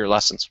them for your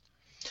lessons.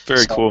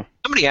 Very cool.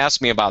 Somebody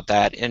asked me about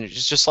that, and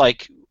it's just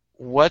like,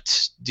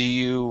 what do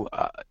you,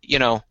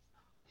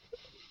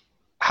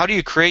 how do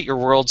you create your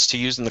worlds to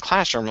use in the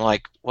classroom?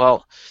 Like,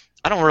 well,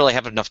 I don't really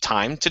have enough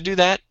time to do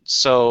that,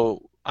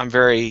 so I'm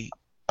very,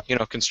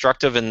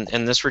 constructive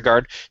in this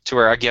regard, to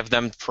where I give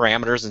them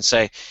parameters and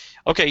say,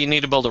 okay, you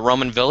need to build a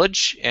Roman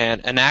village,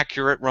 and an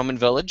accurate Roman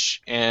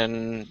village,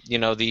 and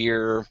the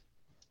year,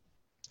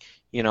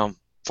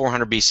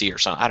 400 BC or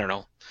something. I don't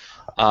know.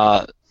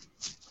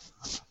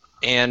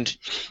 And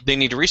they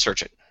need to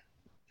research it.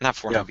 Not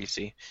 400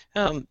 BC.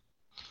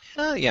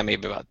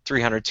 Maybe about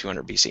 300,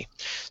 200 BC.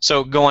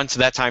 So go on to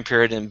that time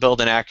period and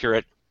build an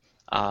accurate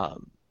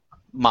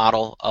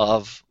model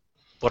of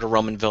what a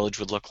Roman village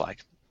would look like.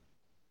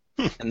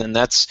 And then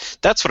that's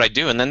what I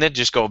do. And then they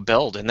just go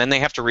build. And then they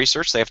have to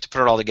research. They have to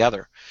put it all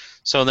together.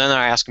 So then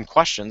I ask them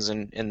questions,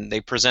 and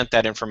they present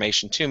that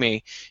information to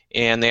me,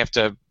 and they have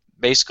to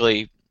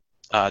basically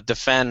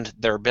defend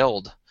their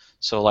build.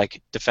 So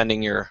like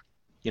defending your,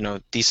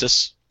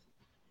 thesis.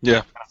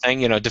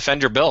 Thing,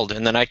 defend your build,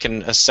 and then I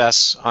can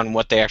assess on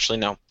what they actually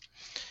know.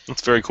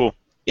 That's very cool.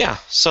 Yeah,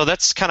 so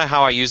that's kind of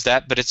how I use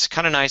that, but it's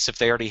kind of nice if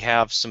they already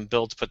have some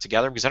builds put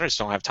together because I just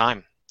don't have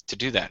time to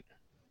do that.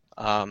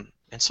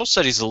 And social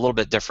studies is a little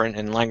bit different,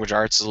 and language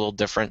arts is a little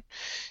different.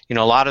 You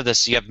know, a lot of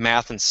this you have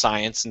math and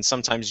science, and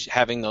sometimes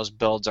having those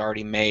builds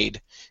already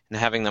made and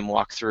having them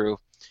walk through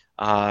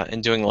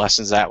and doing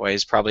lessons that way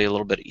is probably a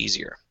little bit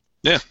easier.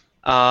 Yeah.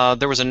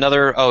 There was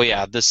another, oh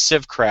yeah, the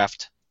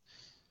CivCraft.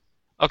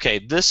 Okay,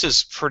 this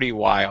is pretty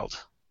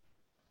wild.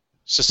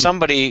 So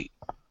somebody,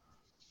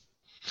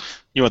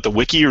 You want the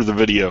wiki or the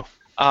video?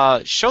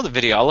 show the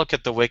video. I'll look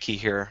at the wiki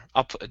here.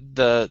 I'll put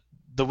the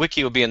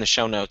wiki will be in the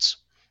show notes.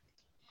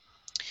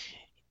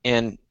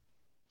 And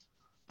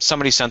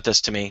somebody sent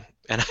this to me,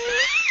 and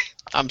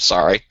I'm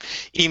sorry.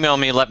 Email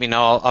me, let me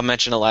know. I'll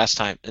mention it last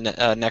time in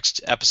the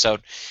next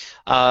episode.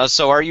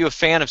 So are you a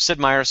fan of Sid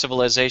Meier's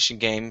Civilization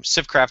game?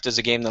 CivCraft is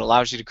a game that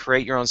allows you to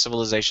create your own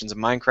civilizations in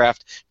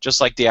Minecraft,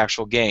 just like the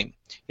actual game.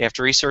 You have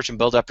to research and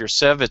build up your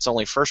civ. It's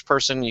only first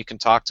person. You can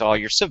talk to all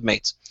your civ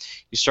mates.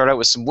 You start out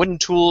with some wooden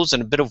tools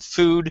and a bit of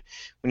food.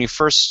 When you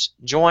first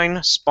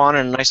join, spawn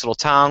in a nice little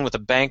town with a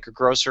bank, a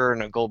grocer,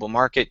 and a global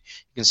market.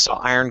 You can sell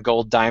iron,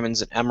 gold,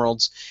 diamonds, and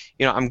emeralds.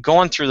 You know, I'm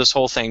going through this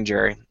whole thing,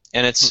 Jerry,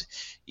 and it's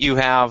you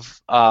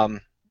have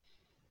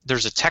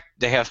there's a tech.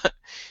 They have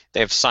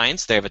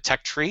science. They have a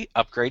tech tree,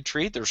 upgrade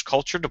tree. There's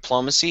culture,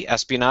 diplomacy,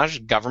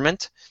 espionage,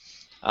 government,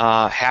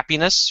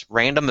 happiness,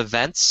 random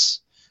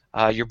events.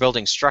 You're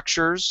building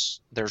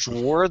structures. There's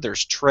war.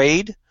 There's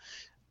trade.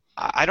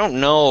 I don't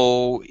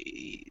know.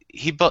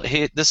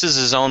 This is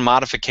his own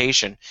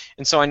modification,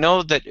 and so I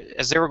know that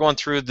as they were going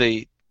through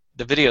the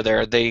video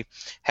there, they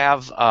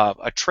have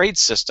a trade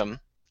system,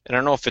 and I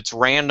don't know if it's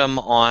random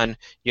on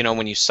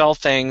when you sell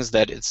things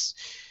that it's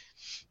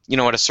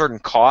at a certain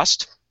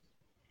cost.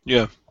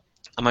 Yeah.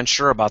 I'm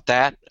unsure about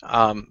that.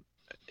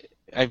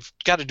 I've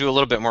got to do a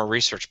little bit more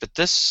research, but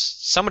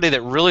somebody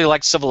that really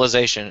likes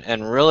Civilization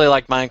and really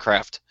liked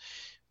Minecraft,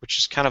 which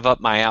is kind of up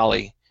my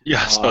alley.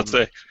 Yeah, I was about to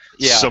say.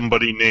 Yeah.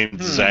 Somebody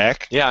named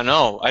Zach. Yeah,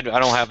 no, I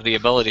don't have the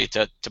ability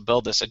to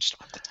build this. I just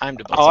don't have the time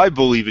to build Oh, something. I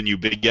believe in you,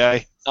 big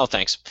guy. Oh,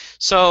 thanks.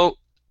 So,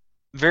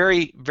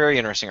 very, very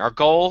interesting. Our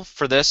goal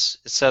for this,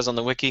 it says on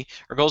the wiki,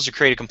 our goal is to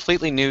create a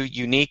completely new,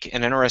 unique,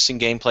 and interesting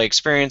gameplay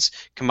experience,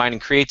 combining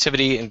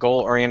creativity and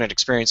goal-oriented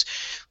experience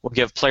will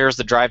give players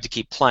the drive to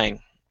keep playing.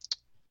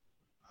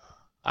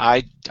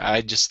 I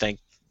just think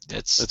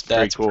that's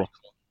very cool.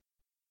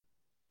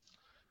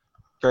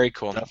 Very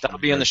cool. Definitely That'll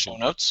be in the very show cool.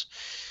 notes.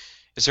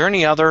 Is there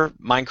any other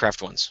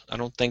Minecraft ones?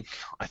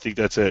 I think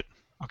that's it.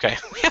 Okay,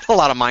 we have a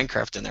lot of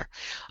Minecraft in there.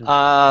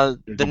 Go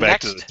The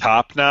back to the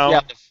top now.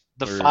 yeah,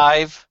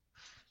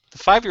 the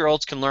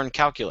 5-year-olds can learn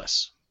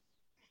calculus.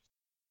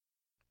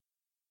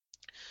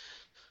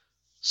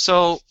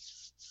 So,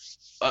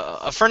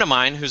 a friend of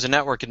mine who's a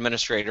network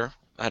administrator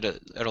at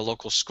a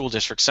local school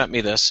district sent me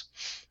this,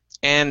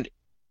 and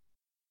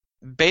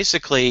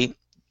basically,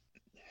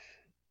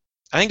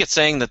 I think it's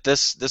saying that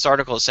this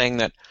article is saying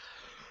that.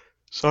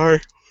 Sorry.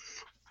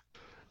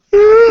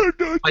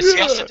 My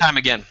siesta time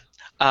again.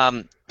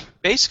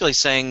 Basically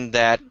saying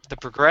that the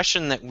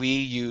progression that we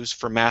use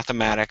for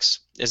mathematics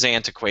is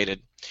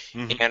antiquated,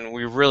 and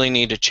we really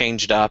need to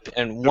change it up.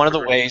 And one of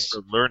the ways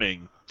for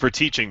learning, for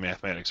teaching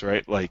mathematics,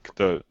 right?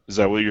 Is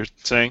that what you're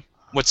saying?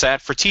 What's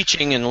that? For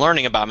teaching and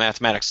learning about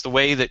mathematics, the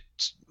way that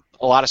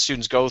a lot of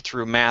students go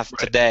through math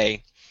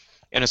today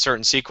in a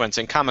certain sequence,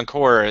 and Common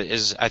Core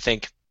is, I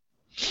think,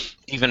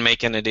 even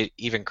making it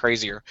even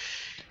crazier.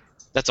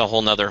 That's a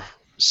whole nother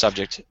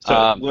subject.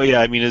 Well, yeah,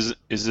 I mean, is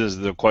this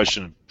the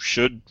question,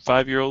 should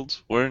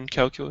 5-year-olds learn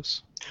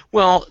calculus?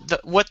 Well,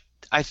 what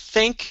I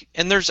think,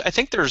 and I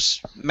think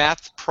there's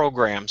math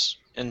programs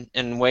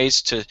and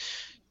ways to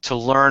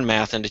learn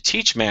math and to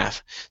teach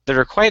math that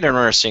are quite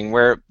interesting,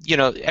 where,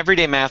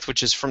 everyday math,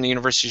 which is from the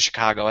University of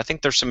Chicago, I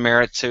think there's some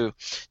merit to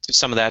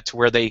some of that, to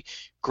where they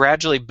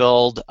gradually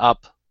build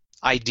up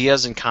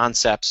ideas and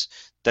concepts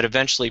that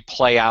eventually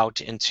play out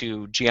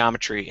into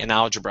geometry and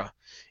algebra.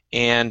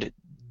 And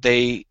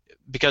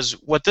because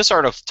what this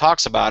article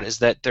talks about is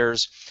that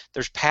there's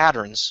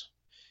patterns,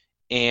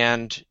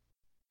 and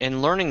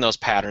in learning those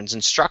patterns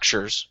and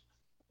structures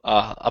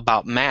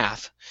about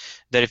math,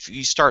 that if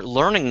you start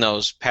learning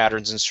those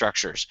patterns and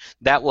structures,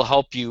 that will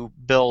help you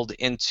build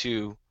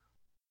into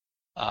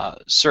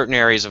certain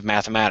areas of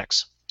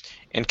mathematics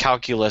and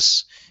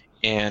calculus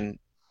and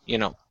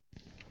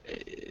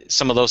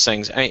some of those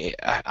things.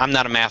 I'm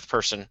not a math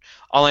person.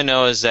 All I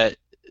know is that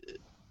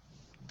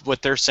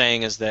what they're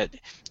saying is that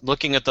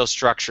looking at those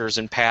structures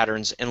and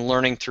patterns and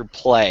learning through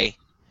play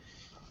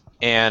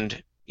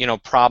and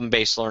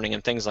problem-based learning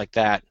and things like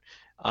that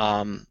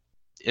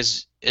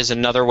is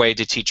another way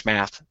to teach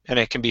math, and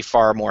it can be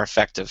far more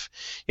effective.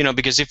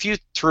 Because if you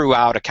threw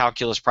out a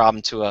calculus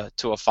problem to a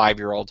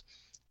 5-year-old,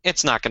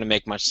 it's not going to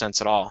make much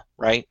sense at all,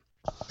 right?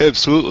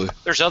 Absolutely.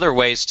 There's other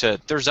ways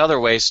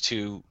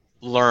to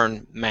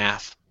learn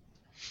math,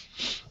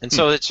 and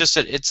so it's just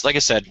it's like I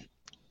said.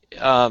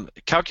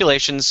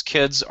 Calculations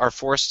kids are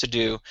forced to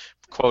do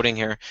quoting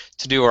here,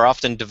 to do are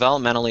often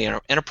developmentally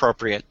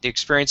inappropriate. The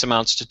experience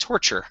amounts to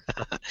torture.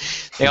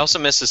 They also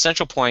miss the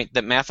essential point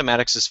that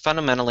mathematics is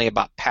fundamentally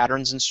about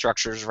patterns and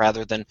structures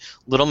rather than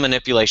little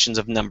manipulations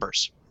of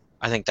numbers.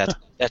 I think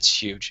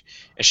that's huge.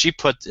 As she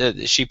puts it,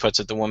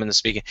 the woman that's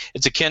speaking,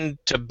 it's akin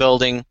to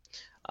building,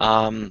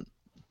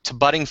 to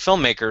budding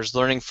filmmakers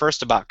learning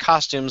first about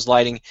costumes,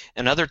 lighting,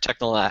 and other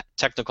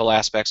technical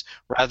aspects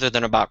rather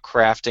than about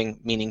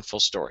crafting meaningful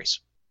stories.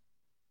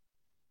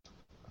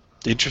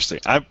 Interesting.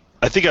 I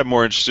think I'm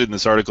more interested in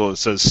this article that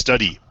says,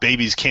 study,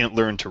 babies can't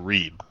learn to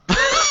read.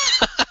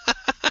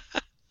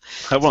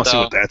 I want to see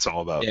what that's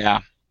all about. Yeah.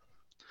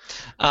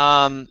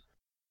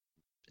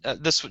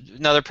 This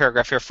another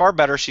paragraph here. Far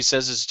better, she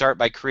says, is to start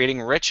by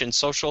creating rich and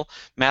social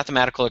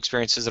mathematical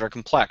experiences that are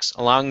complex,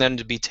 allowing them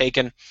to be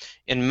taken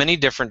in many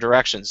different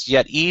directions,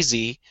 yet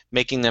easy,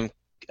 making them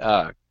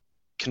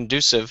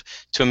conducive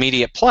to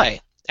immediate play.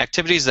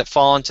 Activities that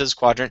fall into this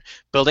quadrant: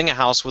 building a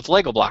house with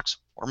Lego blocks,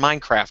 or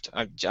Minecraft.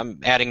 I'm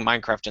adding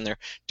Minecraft in there.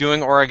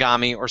 Doing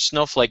origami or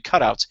snowflake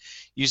cutouts,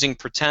 using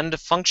pretend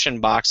function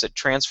box that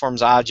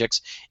transforms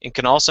objects and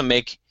can also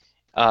make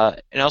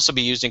and also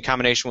be used in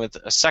combination with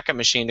a second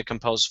machine to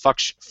compose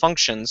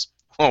functions.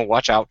 Oh,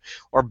 watch out!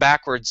 Or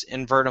backwards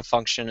invert a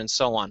function and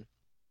so on.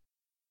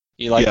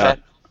 You like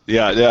that?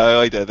 Yeah, I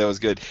like that. That was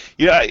good.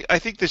 I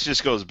think this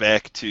just goes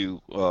back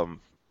to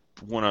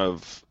one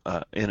of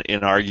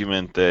an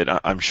argument that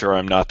I'm sure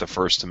I'm not the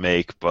first to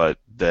make, but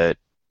that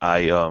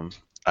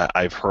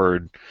I've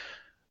heard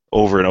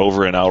over and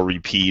over, and I'll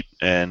repeat,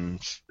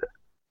 and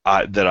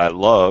that I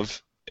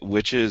love,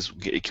 which is,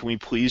 can we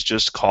please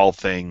just call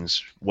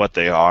things what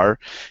they are?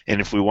 And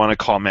if we want to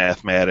call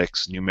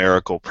mathematics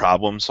numerical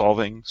problem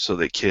solving so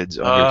that kids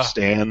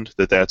understand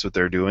that that's what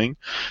they're doing,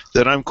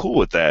 then I'm cool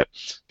with that,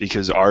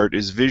 because art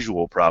is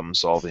visual problem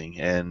solving,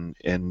 and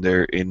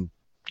they're in,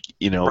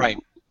 right.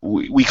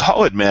 We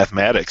call it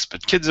mathematics,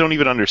 but kids don't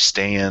even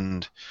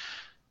understand.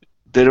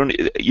 They don't,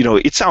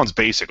 it sounds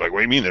basic. Like, what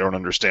do you mean they don't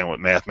understand what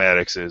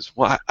mathematics is?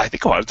 Well, I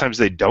think a lot of times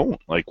they don't.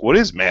 Like, what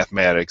is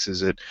mathematics?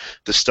 Is it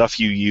the stuff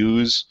you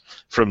use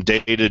from day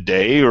to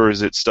day, or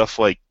is it stuff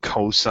like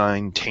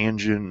cosine,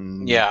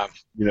 tangent? Yeah.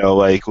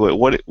 Like,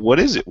 what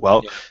is it?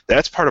 Well,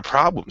 that's part of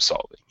problem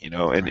solving,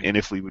 and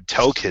if we would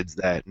tell kids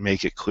that and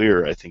make it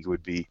clear, I think it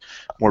would be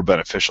more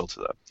beneficial to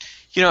them.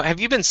 Have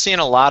you been seeing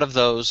a lot of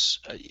those?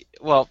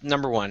 Well,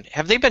 number one,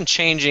 have they been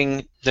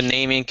changing the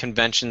naming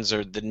conventions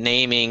or the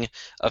naming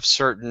of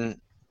certain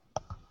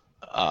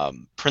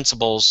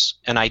principles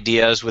and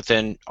ideas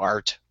within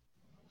art?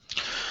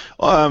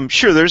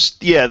 Sure.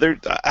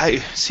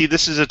 I see.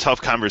 This is a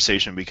tough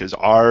conversation because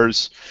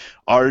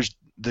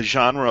the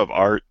genre of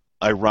art,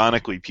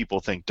 ironically, people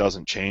think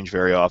doesn't change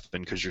very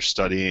often because you're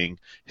studying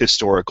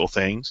historical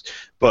things,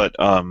 but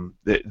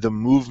the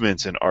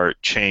movements in art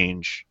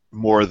change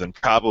more than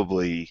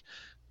probably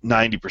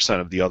 90%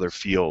 of the other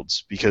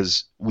fields,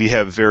 because we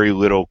have very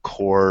little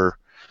core,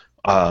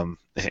 and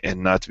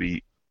not to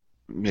be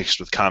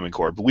mixed with Common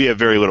Core, but we have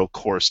very little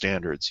core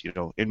standards.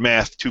 In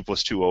math, 2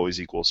 + 2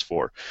 always equals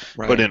 4.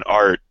 Right. But in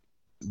art,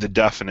 the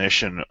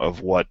definition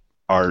of what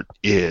art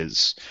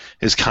is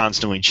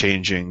constantly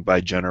changing by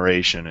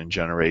generation and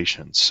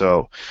generation.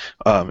 So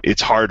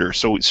it's harder.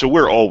 So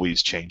we're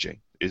always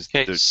changing.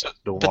 The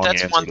long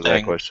answer to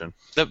that question.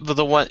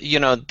 The one,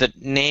 the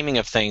naming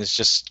of things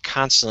just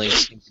constantly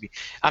seems to be.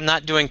 I'm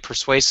not doing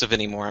persuasive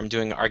anymore. I'm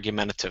doing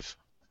argumentative.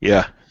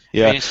 Yeah. I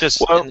mean, it's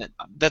just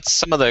that's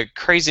some of the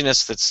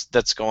craziness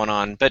that's going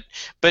on. But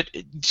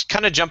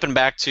kind of jumping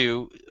back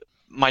to,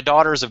 my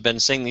daughters have been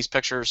seeing these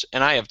pictures,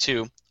 and I have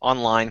too,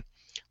 online,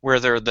 where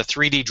they're the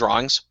 3D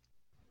drawings.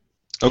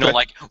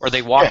 Or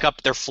they walk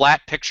up, they're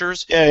flat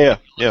pictures. Yeah.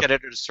 Look at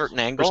it at a certain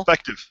angle.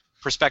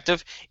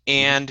 Perspective,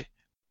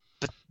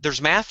 but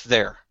there's math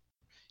there.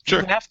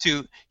 Sure.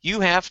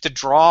 You have to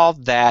draw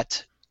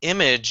that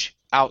image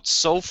out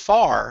so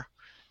far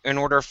in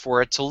order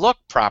for it to look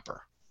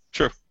proper.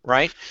 Sure.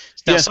 Right?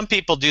 Now, some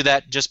people do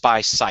that just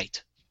by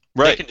sight.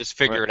 Right. They can just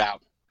figure it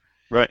out.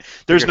 Right.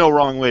 There's no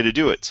wrong way to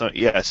do it. So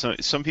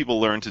some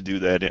people learn to do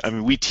that. I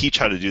mean, we teach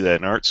how to do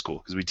that in art school,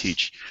 because we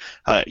teach,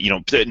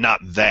 not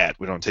that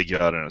we don't take you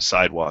out on a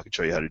sidewalk and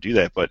show you how to do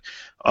that, but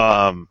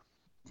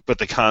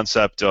the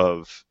concept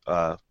of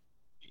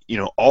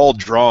all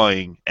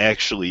drawing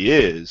actually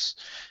is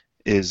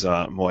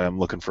boy, I'm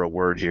looking for a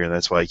word here, and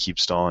that's why I keep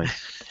stalling.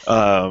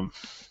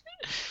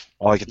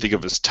 All I can think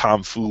of is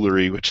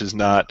tomfoolery, which is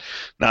not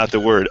the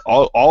word.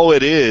 All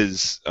it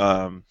is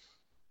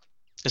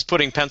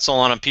putting pencil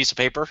on a piece of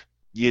paper.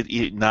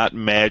 Not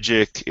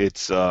magic.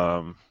 It's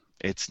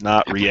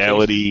not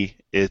reality.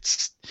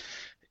 It's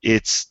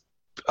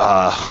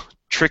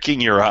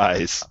tricking your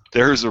eyes.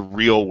 There's a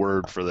real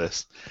word for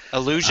this.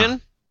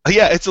 Illusion?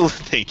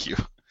 Thank you.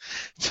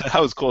 I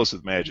was close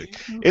with magic.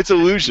 It's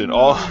illusion.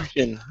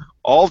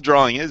 All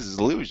drawing is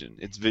illusion.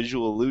 It's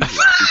visual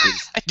illusion.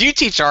 Do you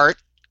teach art?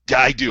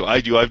 I do.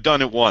 I've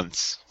done it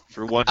once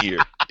for 1 year.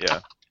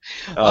 Yeah.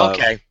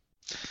 Okay.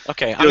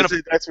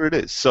 That's where it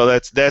is. So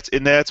that's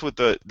what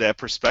that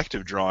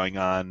perspective drawing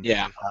on.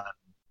 Yeah.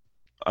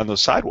 on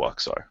those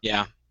sidewalks are.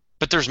 Yeah,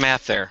 but there's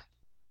math there.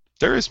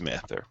 There is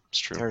math there. It's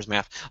true. There's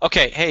math.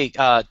 Okay, hey,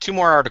 2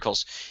 more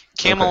articles.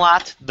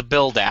 Camelot, the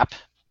Build app.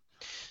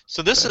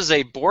 So this is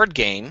a board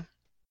game,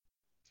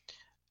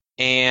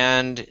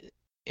 and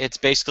it's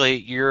basically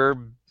you're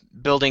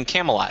building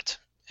Camelot,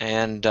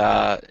 and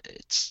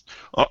it's.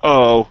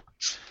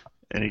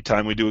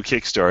 Anytime we do a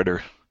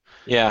Kickstarter,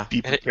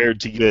 be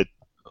prepared to get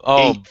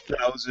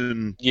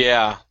 8,000.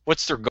 Yeah.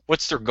 What's their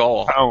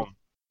goal? Pound.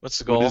 What's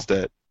the goal? What is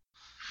that?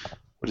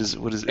 What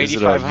is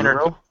 8,500.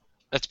 Euro?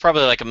 That's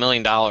probably like $1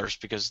 million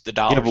because the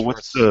dollar. Yeah, but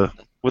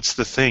what's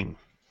the thing?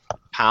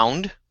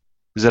 Pound.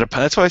 Is that a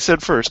pound? That's why I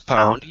said first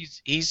pound.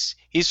 He's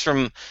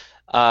from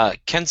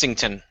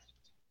Kensington,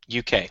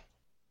 UK.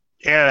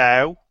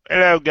 Hello,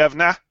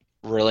 governor.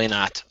 Really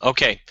not.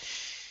 Okay.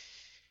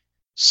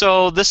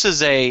 So this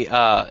is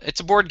it's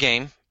a board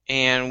game,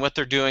 and what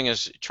they're doing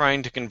is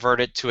trying to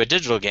convert it to a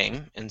digital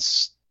game, and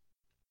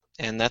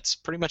that's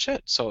pretty much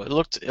it. So it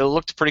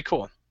looked pretty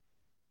cool.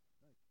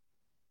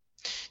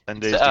 10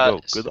 days to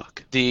go. Good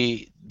luck.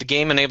 The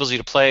game enables you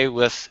to play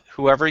with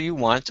whoever you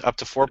want, up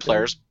to 4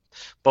 players,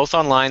 both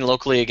online,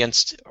 locally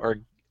against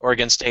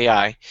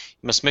AI. You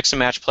must mix and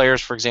match players.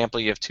 For example,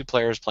 you have 2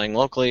 players playing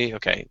locally.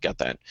 Okay, got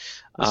that.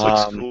 This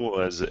looks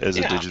cool as a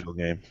digital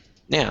game.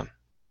 Yeah.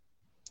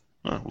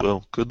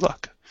 Well, good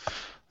luck.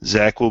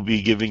 Zach will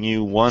be giving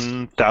you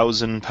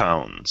 1,000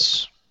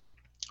 pounds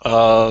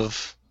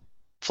of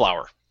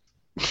flour.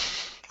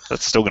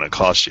 That's still going to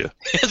cost you.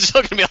 It's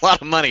still going to be a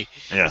lot of money.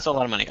 Yeah. It's a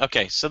lot of money.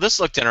 Okay, so this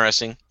looked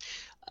interesting.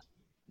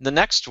 The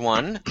next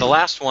one, the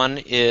last one,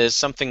 is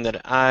something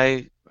that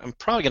I'm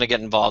probably going to get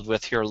involved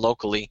with here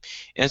locally,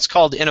 and it's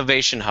called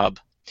Innovation Hub.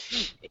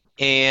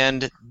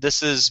 And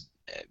this is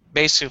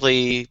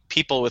basically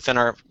people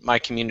within my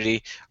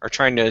community are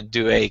trying to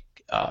do a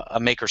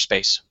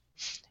makerspace.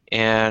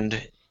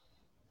 And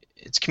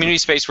it's a community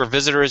space where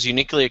visitors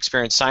uniquely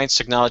experience science,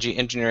 technology,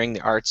 engineering,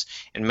 the arts,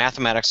 and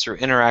mathematics through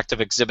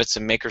interactive exhibits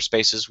and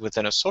makerspaces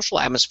within a social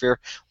atmosphere.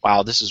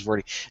 Wow, this is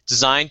wordy.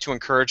 Designed to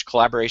encourage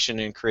collaboration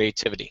and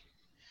creativity.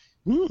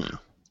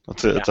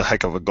 That's a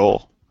heck of a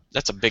goal.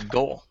 That's a big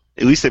goal.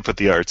 At least they put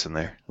the arts in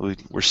there.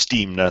 We're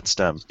STEAM, not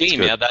STEM.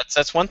 STEAM, yeah.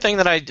 That's one thing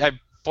that I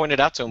pointed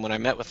out to him when I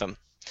met with him.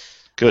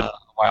 Good. A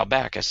while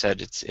back. I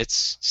said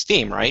it's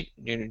STEAM, right?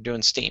 You're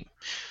doing STEAM.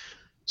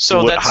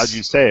 So how'd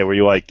you say it? Were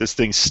you like, this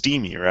thing's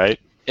steamy, right?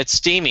 It's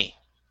steamy.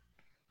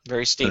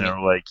 Very steamy. And they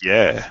were like,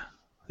 yeah,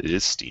 it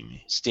is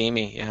steamy.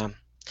 Steamy, yeah.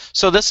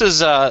 So this is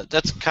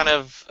that's kind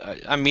of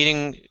I'm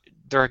meeting.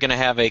 They're going to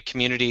have a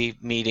community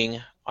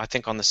meeting, I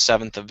think, on the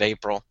 7th of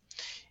April,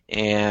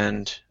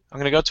 and I'm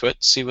going to go to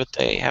it, see what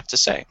they have to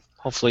say.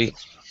 Hopefully,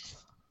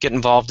 get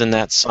involved in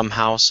that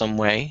somehow, some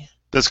way.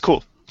 That's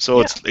cool. So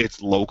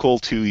it's local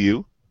to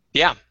you.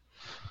 Yeah.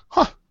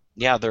 Huh.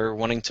 Yeah, they're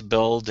wanting to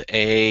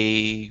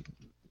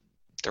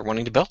They're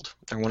wanting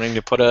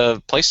to put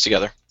a place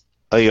together.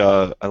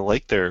 I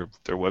like their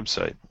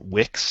website,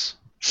 Wix.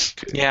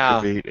 Yeah.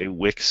 Create a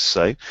Wix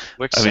site.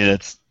 I mean,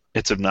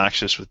 it's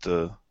obnoxious with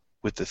the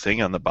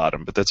thing on the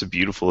bottom, but that's a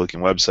beautiful looking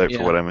website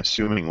for what I'm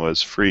assuming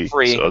was free.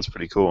 So that's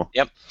pretty cool.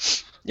 Yep.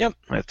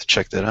 I have to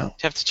check that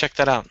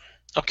out.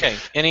 Okay.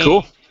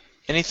 Cool.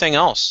 Anything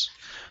else?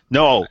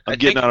 No, I'm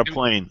getting on a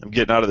plane. I'm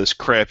getting out of this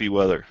crappy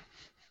weather.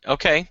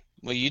 Okay.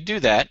 Well, you do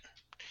that.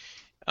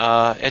 We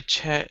got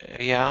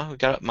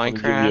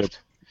Minecraft.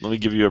 Let me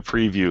give you a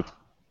preview.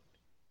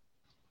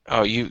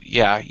 Oh, you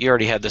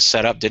already had this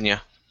set up, didn't you?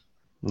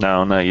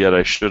 No, not yet.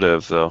 I should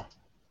have, though.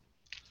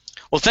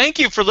 Well, thank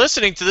you for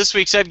listening to this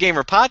week's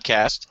EdGamer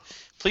podcast.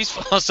 Please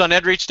follow us on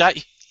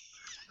edreach.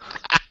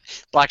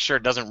 Black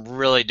shirt doesn't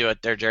really do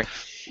it there, Jerry.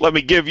 Let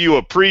me give you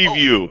a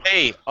preview.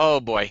 Oh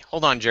boy.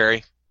 Hold on,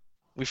 Jerry.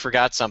 We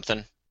forgot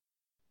something.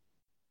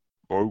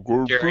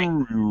 Jerry.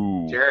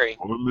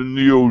 I'm in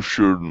the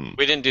ocean.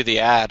 We didn't do the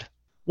ad.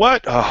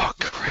 What? Oh,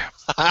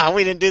 crap.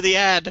 We didn't do the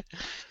ad.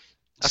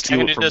 Steal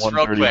I'm going it to do from this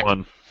real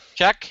 131.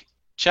 quick.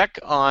 Check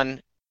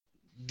on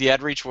the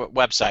EdReach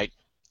website,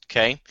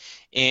 okay?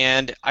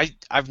 And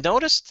I've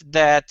noticed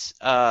that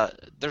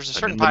there's a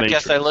certain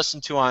podcast I listen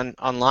to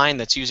online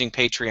that's using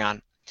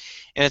Patreon,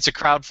 and it's a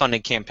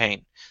crowdfunding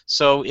campaign.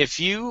 So if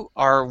you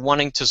are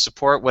wanting to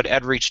support what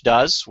EdReach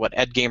does, what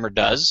EdGamer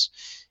does,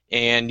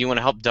 and you want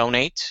to help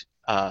donate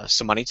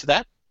some money to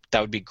that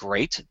would be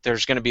great.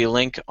 There's going to be a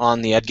link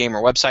on the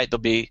EdGamer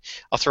website.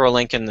 I'll throw a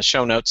link in the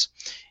show notes,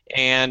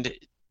 and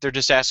they're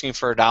just asking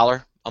for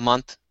 $1 a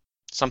month,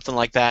 something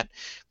like that.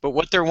 But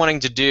what they're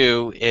wanting to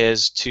do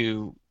is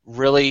to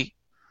really,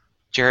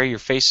 Jerry, your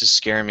face is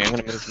scaring me. I'm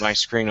going to move my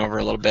screen over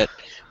a little bit.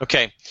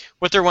 Okay,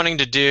 what they're wanting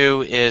to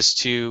do is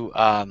to,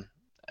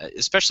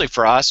 especially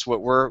for us,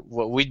 what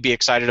we'd be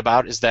excited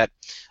about is that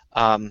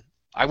I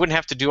wouldn't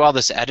have to do all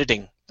this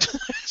editing.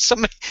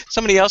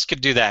 Somebody else could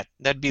do that.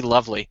 That'd be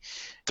lovely.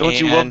 Don't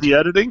you love the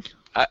editing?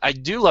 I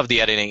do love the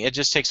editing. It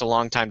just takes a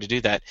long time to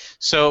do that.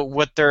 So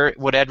what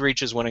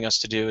EdReach is wanting us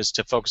to do is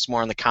to focus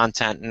more on the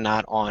content and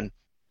not on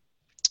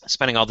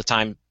spending all the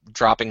time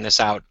dropping this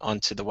out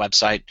onto the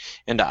website,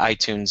 into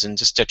iTunes and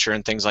to Stitcher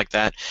and things like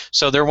that.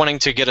 So they're wanting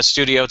to get a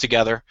studio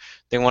together.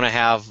 They want to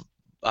have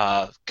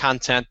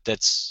content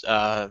that's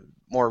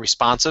more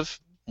responsive,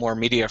 more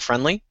media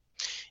friendly,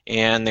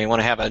 and they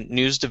want to have a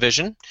news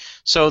division.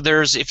 So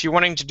if you're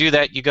wanting to do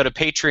that, you go to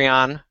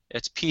Patreon.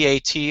 It's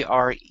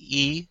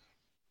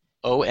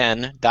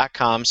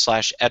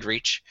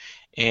patreon.com/edreach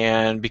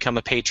and become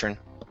a patron.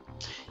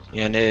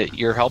 And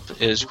your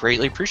help is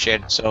greatly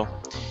appreciated. So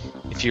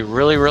if you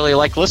really, really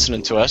like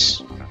listening to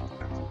us,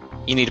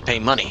 you need to pay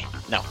money.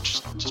 No,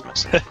 just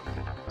messing.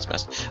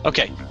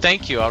 Okay,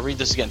 thank you. I'll read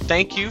this again.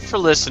 Thank you for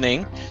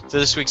listening to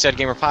this week's Ed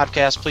Gamer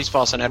podcast. Please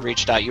follow us on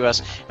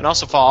edreach.us and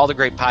also follow all the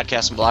great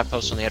podcasts and blog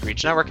posts on the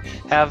EdReach Network.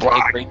 Have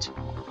a great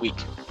week.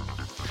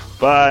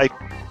 Bye.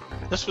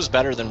 This was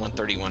better than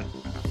 131.